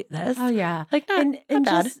 okay, I can do this. Oh, yeah. Like, not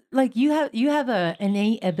bad. Just, like, you have an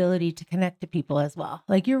innate ability to connect to people as well.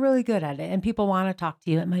 Like, you're really good at it, and people want to talk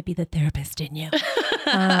to you. It might be the therapist in you.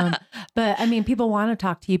 But I mean, people want to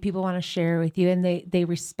talk to you. People want to share with you, and they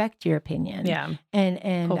respect your opinion. Yeah.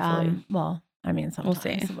 And well, I mean,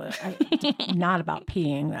 sometimes. We'll see. Not about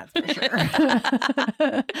peeing, that's for sure.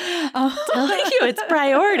 Telling you, it's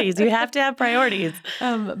priorities. You have to have priorities.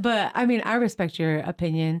 But I mean, I respect your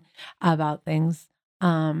opinion about things.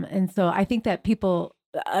 And so I think that people,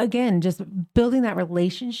 again, just building that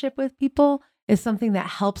relationship with people is something that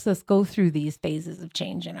helps us go through these phases of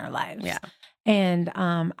change in our lives. Yeah. And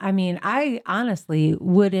I mean, I honestly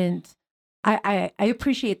wouldn't I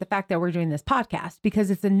appreciate the fact that we're doing this podcast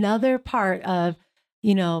because it's another part of,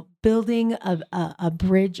 building a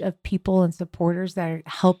bridge of people and supporters that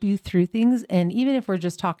help you through things. And even if we're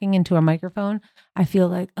just talking into a microphone, I feel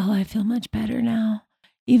like, I feel much better now,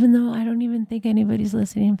 even though I don't even think anybody's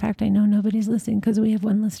listening. In fact, I know nobody's listening because we have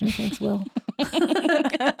one listener. Thanks, Will.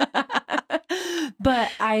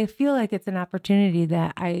 But I feel like it's an opportunity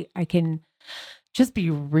that I can just be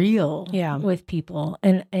real with people.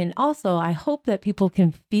 And also I hope that people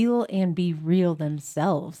can feel and be real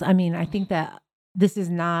themselves. I mean, I think that this is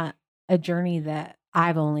not a journey that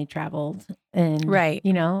I've only traveled and,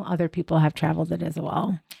 other people have traveled it as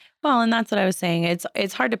well. Well, and that's what I was saying.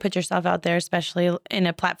 It's hard to put yourself out there, especially in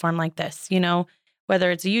a platform like this,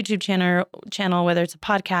 whether it's a YouTube channel, whether it's a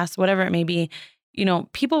podcast, whatever it may be,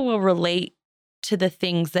 people will relate to the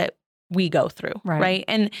things that we go through. Right.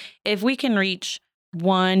 And if we can reach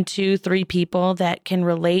 1, 2, 3 people that can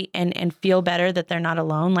relate and feel better that they're not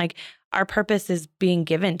alone, like our purpose is being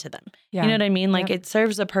given to them. Yeah. You know what I mean? Like it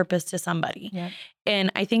serves a purpose to somebody. Yeah.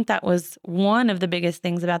 And I think that was one of the biggest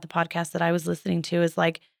things about the podcast that I was listening to is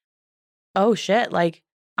like, oh shit, like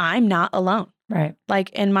I'm not alone. Right.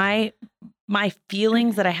 Like, and my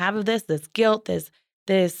feelings that I have of this guilt,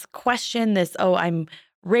 this question, I'm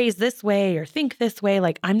raised this way or think this way.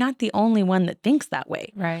 Like I'm not the only one that thinks that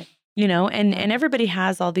way. Right. And everybody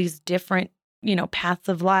has all these different, paths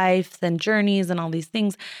of life and journeys and all these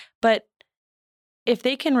things. But if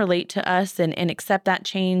they can relate to us and accept that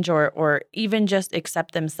change or even just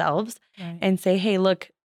accept themselves and say, hey,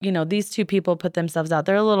 look, these 2 people put themselves out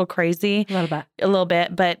there a little crazy, a little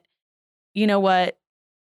bit, but you know what?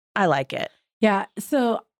 I like it. Yeah.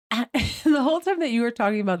 So the whole time that you were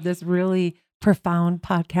talking about this really profound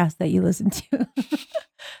podcast that you listen to,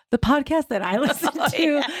 the podcast that I listen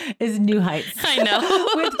to is New Heights. I know.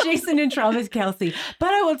 With Jason and Travis Kelsey.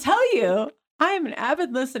 But I will tell you, I am an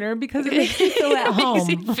avid listener because it makes me feel at home. Makes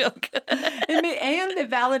you feel good. And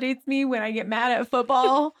it validates me when I get mad at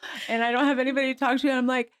football and I don't have anybody to talk to. And I'm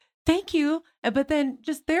like, thank you. But then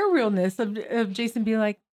just their realness of Jason being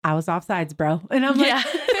like, I was offsides, bro. And I'm like,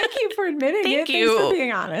 thank you for admitting it. Thanks for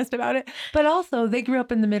being honest about it. But also they grew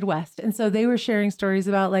up in the Midwest. And so they were sharing stories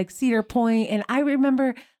about like Cedar Point. And I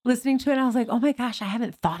remember listening to it. And I was like, oh my gosh, I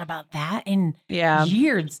haven't thought about that in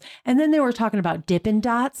years. And then they were talking about Dippin'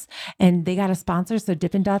 Dots and they got a sponsor. So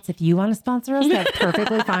Dippin' Dots, if you want to sponsor us, that's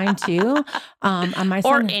perfectly fine too. On my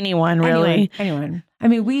or anyone really. Anyone. I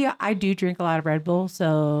mean, I do drink a lot of Red Bull.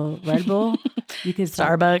 So Red Bull, you could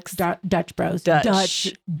Starbucks, Dutch Bros,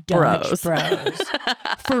 Dutch Bros.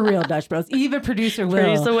 For real, Dutch Bros. Even producer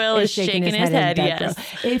Will is shaking his head. Yes. Bros.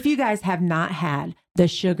 If you guys have not had the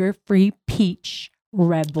sugar-free peach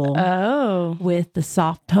Red Bull with the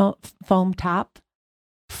soft foam top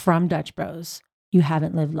from Dutch Bros, you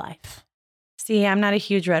haven't lived life. See, I'm not a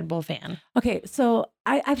huge Red Bull fan. Okay, so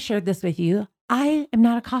I've shared this with you. I am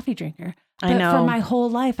not a coffee drinker. I know. For my whole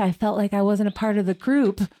life, I felt like I wasn't a part of the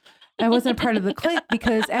group. I wasn't a part of the clique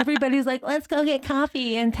because everybody's like, let's go get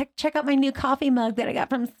coffee and check out my new coffee mug that I got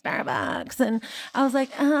from Starbucks. And I was like,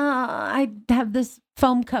 I have this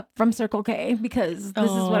foam cup from Circle K because this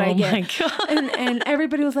is what I get. My God. And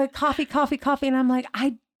everybody was like, coffee. And I'm like,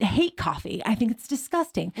 I hate coffee. I think it's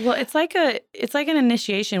disgusting. Well, it's like an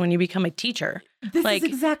initiation when you become a teacher. This is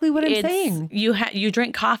exactly what I'm saying. You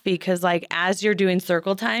drink coffee because like as you're doing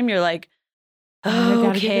circle time, you're like,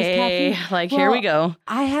 okay, here we go.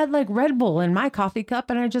 I had like Red Bull in my coffee cup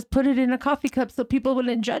and I just put it in a coffee cup so people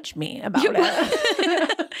wouldn't judge me about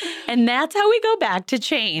it. And that's how we go back to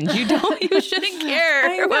change. You shouldn't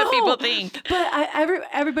care what people think. But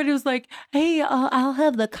everybody was like, hey, I'll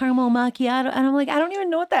have the caramel macchiato. And I'm like, I don't even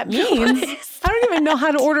know what that means. I don't even know how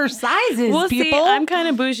to order sizes, well, people. See, I'm kind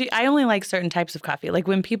of bougie. I only like certain types of coffee. Like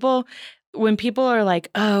when people are like,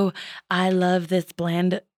 oh, I love this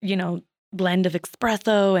blend of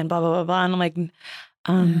espresso and blah, blah, blah, blah. And I'm like,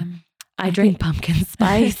 I drink pumpkin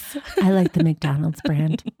spice. I like the McDonald's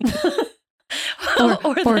brand.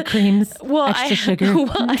 or creams, extra sugar.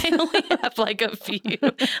 Well, I only have like a few,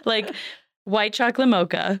 like white chocolate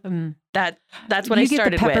mocha. That's what I started with. You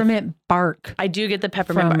get the peppermint bark. I do get the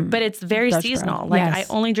peppermint bark, but it's very seasonal. Like I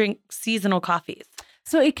only drink seasonal coffees.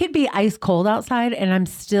 So it could be ice cold outside and I'm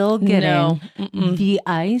still getting the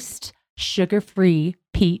iced sugar-free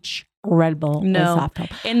peach Red Bull. No.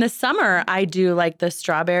 In the summer, I do like the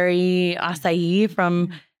strawberry acai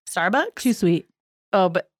from Starbucks. Too sweet. Oh,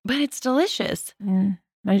 but it's delicious.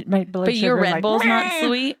 My blood but your Red Bull's not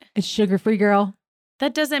sweet? It's sugar-free, girl.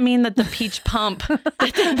 That doesn't mean that the peach pump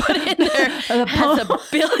that they put in there has a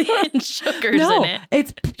billion sugars in it.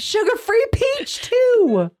 It's sugar-free peach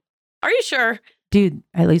too. Are you sure? Dude,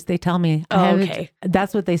 at least they tell me. Okay.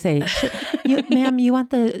 That's what they say. Ma'am, you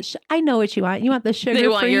want I know what you want. You want the sugar-free. They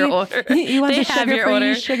want your order. You want They the have your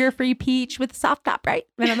order. sugar-free peach with soft top, right?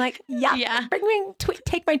 And I'm like, yeah.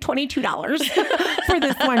 Take my $22 for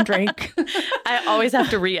this one drink. I always have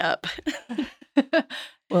to re-up.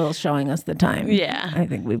 Well, showing us the time. Yeah. I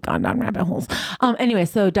think we've gone down rabbit holes. Anyway,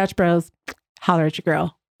 so Dutch Bros, holler at your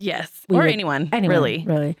girl. Yes. Or anyone,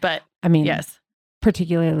 really. But I mean, yes.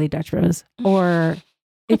 Particularly Dutch Bros. Or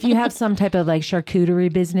if you have some type of like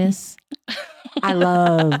charcuterie business, I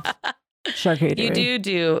love charcuterie. You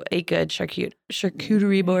do a good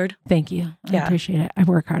charcuterie board. Thank you. I appreciate it. I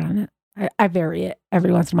work hard on it. I vary it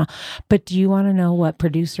every once in a while. But do you want to know what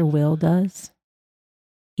producer Will does?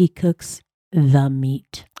 He cooks the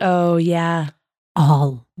meat. Oh, yeah.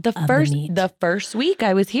 All the meat. The first week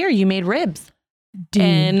I was here, you made ribs. Dude.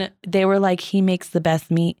 And they were like, he makes the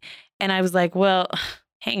best meat. And I was like, well,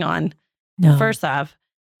 hang on. No. First off,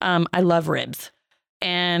 I love ribs.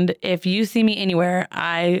 And if you see me anywhere,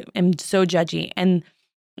 I am so judgy. And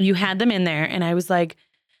you had them in there. And I was like,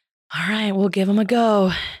 all right, we'll give them a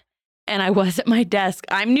go. And I was at my desk.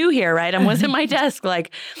 I'm new here, right? I was at my desk,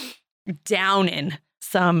 like downing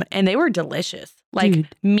some. And they were delicious. Like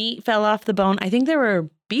meat fell off the bone. I think they were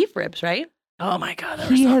beef ribs, right? Oh my God.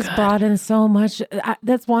 He has brought in so much.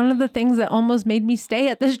 That's one of the things that almost made me stay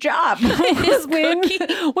at this job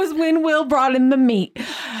was when Will brought in the meat.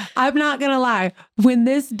 I'm not going to lie. When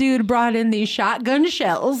this dude brought in these shotgun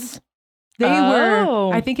shells, they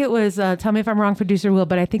were, I think it was, tell me if I'm wrong, producer Will,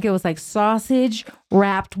 but I think it was like sausage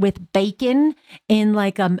wrapped with bacon in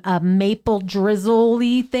like a maple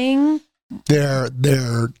drizzly thing. They're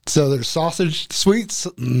sausage, sweet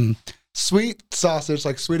sausage,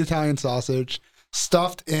 like sweet Italian sausage,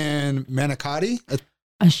 stuffed in manicotti.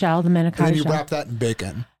 A shell, the manicotti shell. And then you wrap that in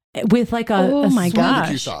bacon. With like a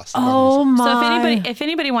barbecue sauce. Oh my. So if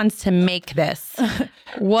anybody wants to make this,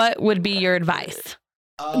 what would be your advice?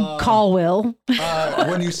 Call Will.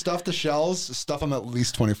 When you stuff the shells, stuff them at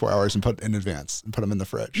least 24 hours and put in advance and put them in the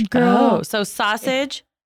fridge. Girl. So sausage.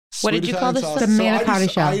 What did you call this? The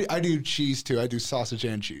manicotti shell. I do cheese too. I do sausage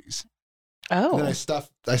and cheese. Oh. And then I stuff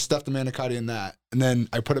the manicotti in that, and then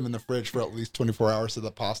I put them in the fridge for at least 24 hours so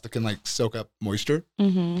the pasta can like soak up moisture.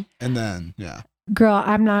 Mm-hmm. And then, girl,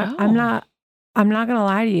 I'm not gonna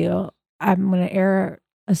lie to you. I'm gonna air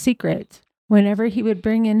a secret. Whenever he would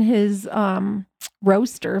bring in his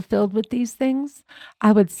roaster filled with these things,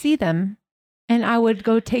 I would see them, and I would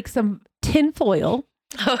go take some tin foil.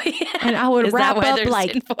 Oh yeah. And I would wrap up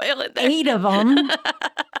like 8 of them.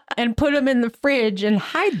 And put them in the fridge and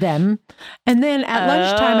hide them. And then at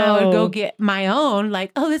lunchtime, I would go get my own,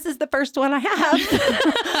 like, this is the first one I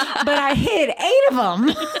have. But I hid 8 of them.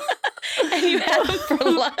 And you had them for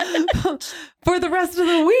lunch. For the rest of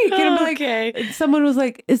the week. And I'm like, someone was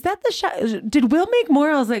like, is that the shot? Did Will make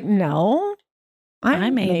more? I was like, no.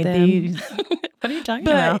 I made them. These. What are you talking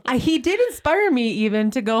about? He did inspire me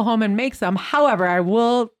even to go home and make some. However,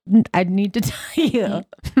 I need to tell you,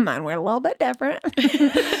 mine were a little bit different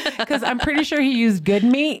because I'm pretty sure he used good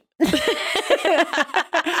meat.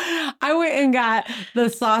 I went and got the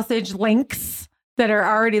sausage links that are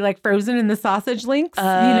already like frozen in the sausage links,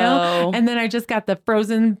 and then I just got the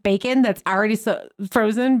frozen bacon that's already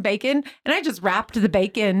frozen bacon, and I just wrapped the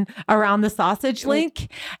bacon around the sausage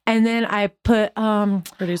link, and then I put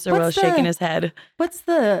producer Will shaking his head.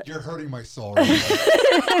 You're hurting my soul right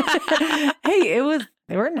now. Hey,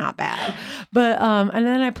 they were not bad, but and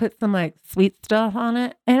then I put some like sweet stuff on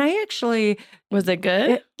it, and I actually was it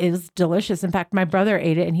good? It was delicious. In fact, my brother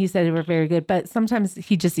ate it, and he said they were very good. But sometimes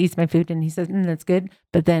he just eats my food, and he says that's good.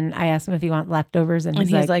 But then I asked him if he wants leftovers, and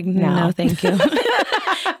he's like, no, thank you,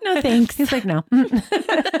 no thanks. He's like, no.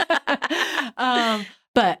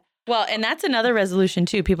 But. Well, and that's another resolution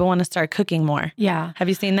too. People want to start cooking more. Yeah. Have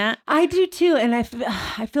you seen that? I do too. And I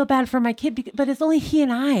feel bad for my kid, but it's only he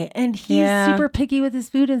and I. And he's super picky with his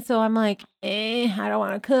food. And so I'm like, I don't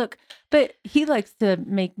want to cook. But he likes to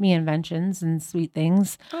make me inventions and sweet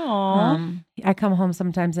things. Aww. I come home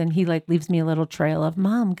sometimes and he like leaves me a little trail of,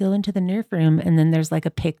 Mom, go into the nerf room. And then there's like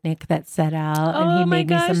a picnic that's set out. And he made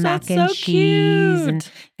me some mac and cheese.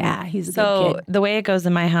 And yeah, he's a good kid. The way it goes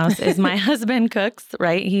in my house is my husband cooks,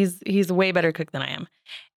 right? He's a way better cook than I am.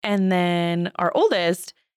 And then our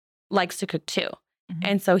oldest likes to cook too. Mm-hmm.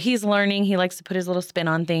 And so he's learning. He likes to put his little spin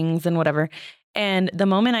on things and whatever. And the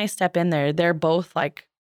moment I step in there, they're both like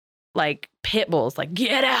pit bulls, like,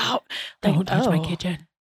 get out. Don't touch my kitchen.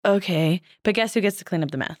 Okay. But guess who gets to clean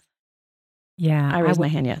up the mess? Yeah. I raise my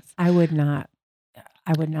hand, yes. I would not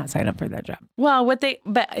sign up for that job. Well,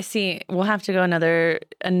 but see, we'll have to go another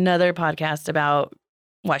podcast about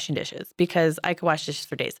washing dishes because I could wash dishes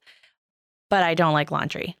for days, but I don't like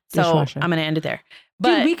laundry. So Dishwasher. I'm going to end it there.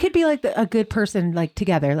 But Dude, we could be like a good person, like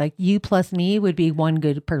together. Like you plus me would be one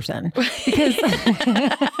good person. Because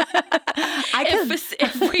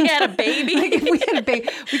if we had a baby, like if we had a baby,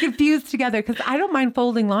 we could fuse together. Because I don't mind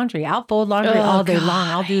folding laundry. I'll fold laundry all day long.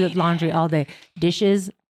 I'll do laundry all day. Dishes.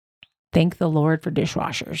 Thank the Lord for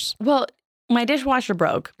dishwashers. Well, my dishwasher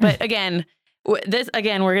broke, but again, we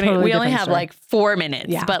Totally only have story. like 4 minutes.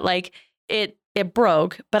 Yeah. But like it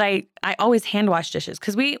broke. But I always hand wash dishes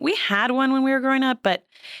because we had one when we were growing up, but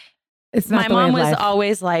It's not my the way mom of was life.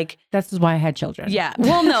 always like, That's why I had children. yeah,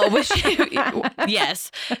 well, no, but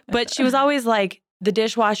yes, but she was always like, the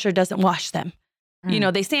dishwasher doesn't wash them. You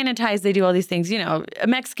know, they sanitize, they do all these things. You know, a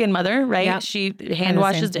Mexican mother, right? Yep. She hand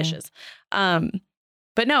washes dishes.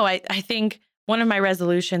 But no, I think one of my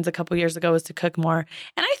resolutions a couple years ago was to cook more,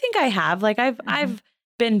 and I think I have. Like I've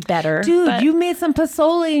been better. Dude, you made some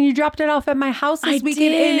pozole and you dropped it off at my house this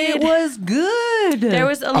weekend, and it did. was good. There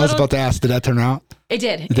was a I was little. about to ask, did that turn out? It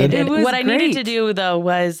did. It did? It was What I needed to great. do though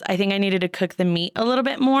was I think I needed to cook the meat a little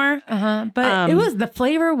bit more. But it was the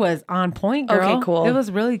flavor was on point, girl. Okay, cool. It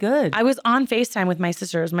was really good. I was on FaceTime with my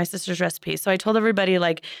sister. It was my sister's recipe. So I told everybody,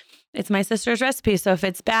 like, it's my sister's recipe. So if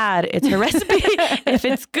it's bad, it's her recipe. If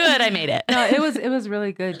it's good, I made it. No, it was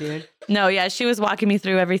really good, dude. No, yeah, she was walking me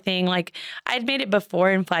through everything. Like, I'd made it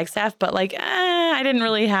before in Flagstaff, but like, I didn't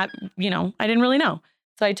really have, I didn't really know.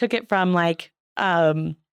 So I took it from like,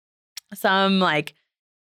 some like,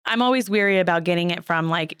 I'm always weary about getting it from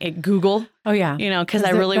like Google. Oh yeah, Because I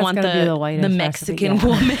really want the Mexican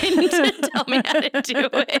woman to tell me how to do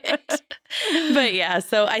it. But yeah,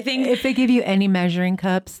 so I think if they give you any measuring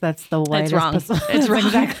cups, that's the whitest. wrong. It's wrong.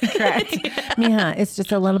 Exactly correct. Yeah, it's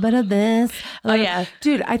just a little bit of this. yeah,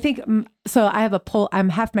 dude. I think so. I have I'm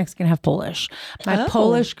half Mexican, half Polish. My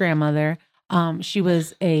Polish grandmother, she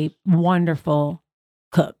was a wonderful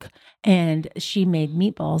cook. And she made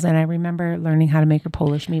meatballs, and I remember learning how to make her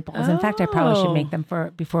Polish meatballs. In fact, I probably should make them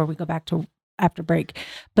before we go back to after break.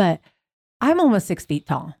 But I'm almost 6 feet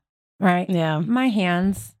tall, right? Yeah. My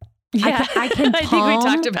hands, Yeah. I can I think we palm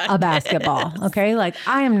talked about a basketball. Okay, like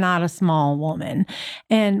I am not a small woman,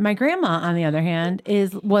 and my grandma, on the other hand,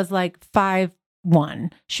 was like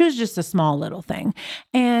 5'1". She was just a small little thing,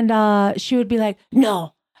 and she would be like,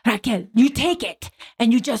 "No. Raquel, you take it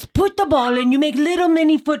and you just put the ball and you make little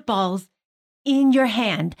mini footballs in your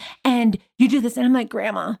hand and you do this." And I'm like,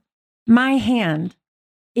 "Grandma, my hand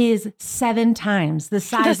is 7 times the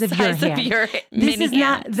size of your hand. This is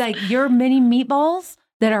not like your mini meatballs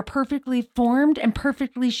that are perfectly formed and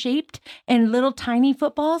perfectly shaped, and little tiny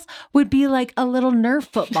footballs would be like a little Nerf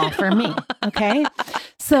football for me." Okay.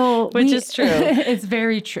 So, which is true. It's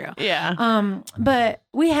very true. Yeah. But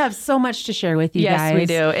we have so much to share with you guys. Yes, we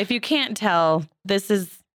do. If you can't tell,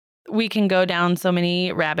 we can go down so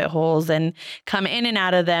many rabbit holes and come in and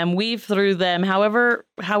out of them, weave through them. However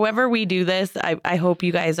we do this, I hope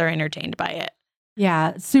you guys are entertained by it.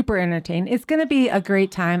 Yeah, super entertained. It's going to be a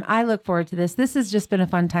great time. I look forward to this. This has just been a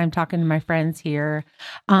fun time talking to my friends here.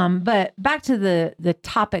 But back to the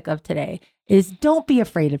topic of today is don't be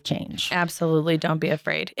afraid of change. Absolutely. Don't be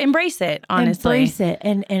afraid. Embrace it, honestly. Embrace it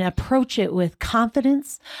and approach it with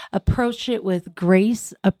confidence, approach it with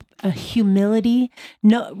grace, a humility.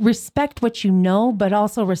 Respect what you know, but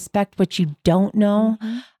also respect what you don't know.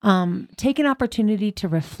 Mm-hmm. Take an opportunity to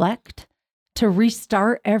reflect, to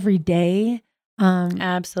restart every day.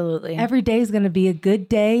 Absolutely. Every day is going to be a good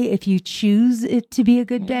day if you choose it to be a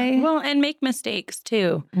good day. Well, and make mistakes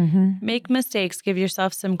too. Mm-hmm. Make mistakes, give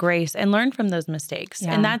yourself some grace and learn from those mistakes.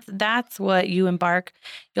 Yeah. And that's what you'll embark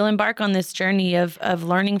on this journey of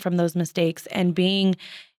learning from those mistakes and being,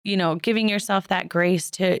 giving yourself that grace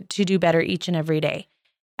to do better each and every day.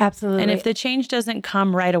 Absolutely. And if the change doesn't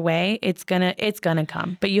come right away, it's gonna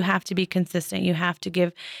come. But you have to be consistent. You have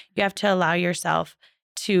to allow yourself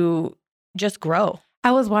to just grow.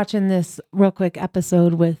 I was watching this real quick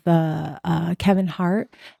episode with Kevin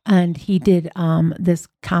Hart, and he did this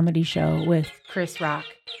comedy show with Chris Rock.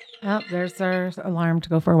 Oh, there's our alarm to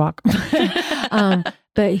go for a walk.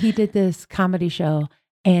 But he did this comedy show,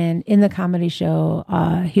 and in the comedy show,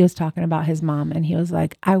 he was talking about his mom, and he was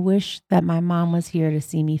like, "I wish that my mom was here to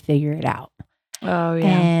see me figure it out." Oh yeah.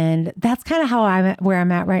 And that's kind of how where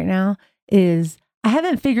I'm at right now is I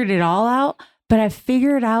haven't figured it all out. But I've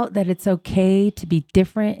figured out that it's okay to be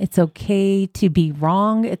different. It's okay to be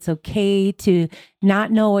wrong. It's okay to not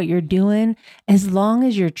know what you're doing as long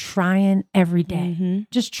as you're trying every day. Mm-hmm.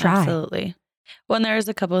 Just try. Absolutely. Well, and there's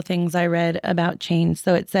a couple of things I read about change.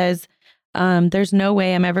 So it says, there's no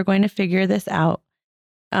way I'm ever going to figure this out.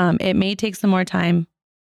 It may take some more time,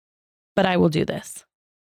 but I will do this.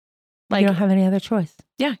 Like, you don't have any other choice.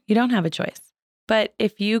 Yeah, you don't have a choice. But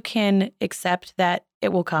if you can accept that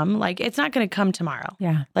it will come, like it's not going to come tomorrow.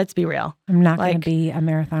 Yeah. Let's be real. I'm not going to be a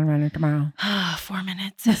marathon runner tomorrow. 4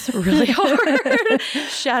 minutes is really hard.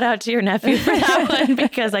 Shout out to your nephew for that one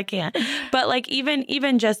because I can't. But like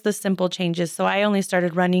even just the simple changes. So I only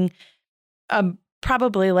started running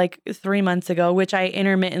probably like 3 months ago, which I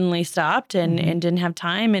intermittently stopped and didn't have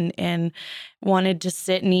time and wanted to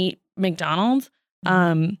sit and eat McDonald's.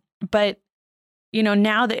 But you know,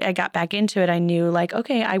 now that I got back into it, I knew like,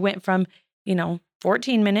 okay, I went from,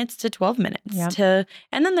 14 minutes to 12 minutes and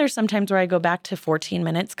then there's sometimes where I go back to 14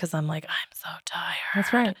 minutes because I'm like, I'm so tired.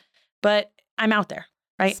 That's right. But I'm out there,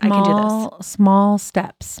 right? I can do this. Small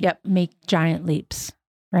steps make giant leaps,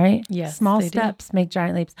 right? Yes. Small steps make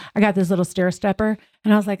giant leaps. I got this little stair stepper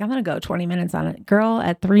and I was like, I'm going to go 20 minutes on it. Girl,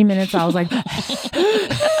 at 3 minutes, I was like, but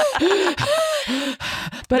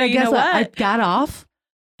I guess what? I got off.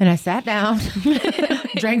 And I sat down,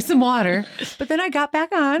 drank some water, but then I got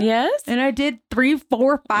back on. Yes. And I did 3,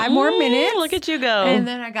 4, 5 more minutes. Look at you go. And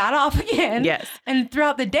then I got off again. Yes. And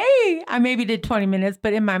throughout the day, I maybe did 20 minutes,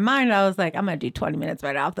 but in my mind, I was like, I'm going to do 20 minutes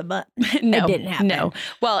right off the butt. No, it didn't happen. No.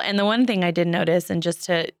 Well, and the one thing I did notice, and just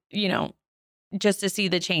to see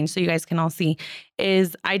the change so you guys can all see,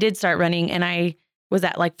 is I did start running and I was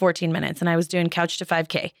at like 14 minutes and I was doing couch to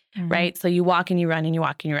 5K, right? So you walk and you run and you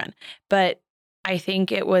walk and you run. But I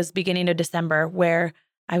think it was beginning of December where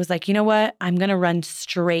I was like, you know what? I'm going to run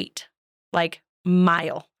straight, like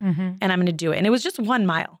mile, and I'm going to do it. And it was just 1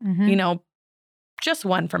 mile, just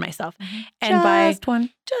one for myself. And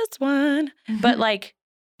just one. But like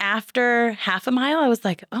after half a mile, I was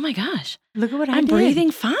like, oh my gosh, look at what I'm breathing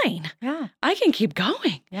fine. Yeah. I can keep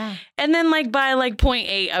going. Yeah. And then like by like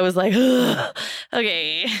 0.8, I was like,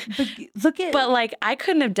 okay. But like I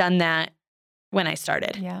couldn't have done that when I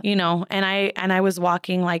started, and I was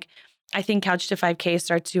walking like, I think couch to 5K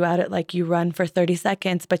starts you out at like you run for 30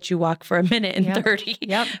 seconds, but you walk for 1 minute and 30.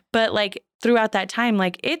 Yep. But like throughout that time,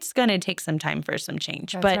 like it's going to take some time for some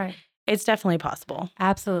change, but it's definitely possible.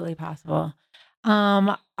 Absolutely possible.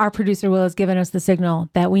 Our producer Will has given us the signal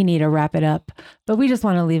that we need to wrap it up, but we just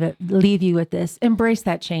want to leave you with this. Embrace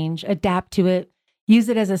that change, adapt to it, use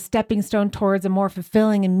it as a stepping stone towards a more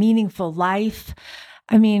fulfilling and meaningful life.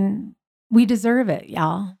 I mean, we deserve it,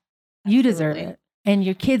 y'all. You deserve it. And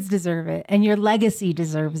your kids deserve it. And your legacy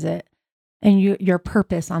deserves it. And your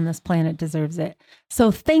purpose on this planet deserves it. So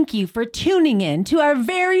thank you for tuning in to our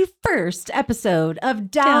very first episode of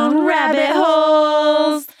Down Rabbit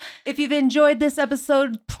Holes. If you've enjoyed this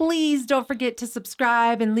episode, please don't forget to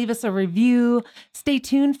subscribe and leave us a review. Stay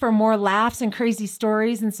tuned for more laughs and crazy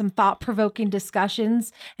stories and some thought-provoking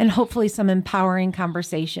discussions and hopefully some empowering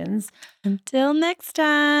conversations. Until next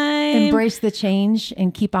time. Embrace the change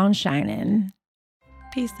and keep on shining.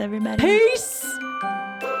 Peace, everybody. Peace.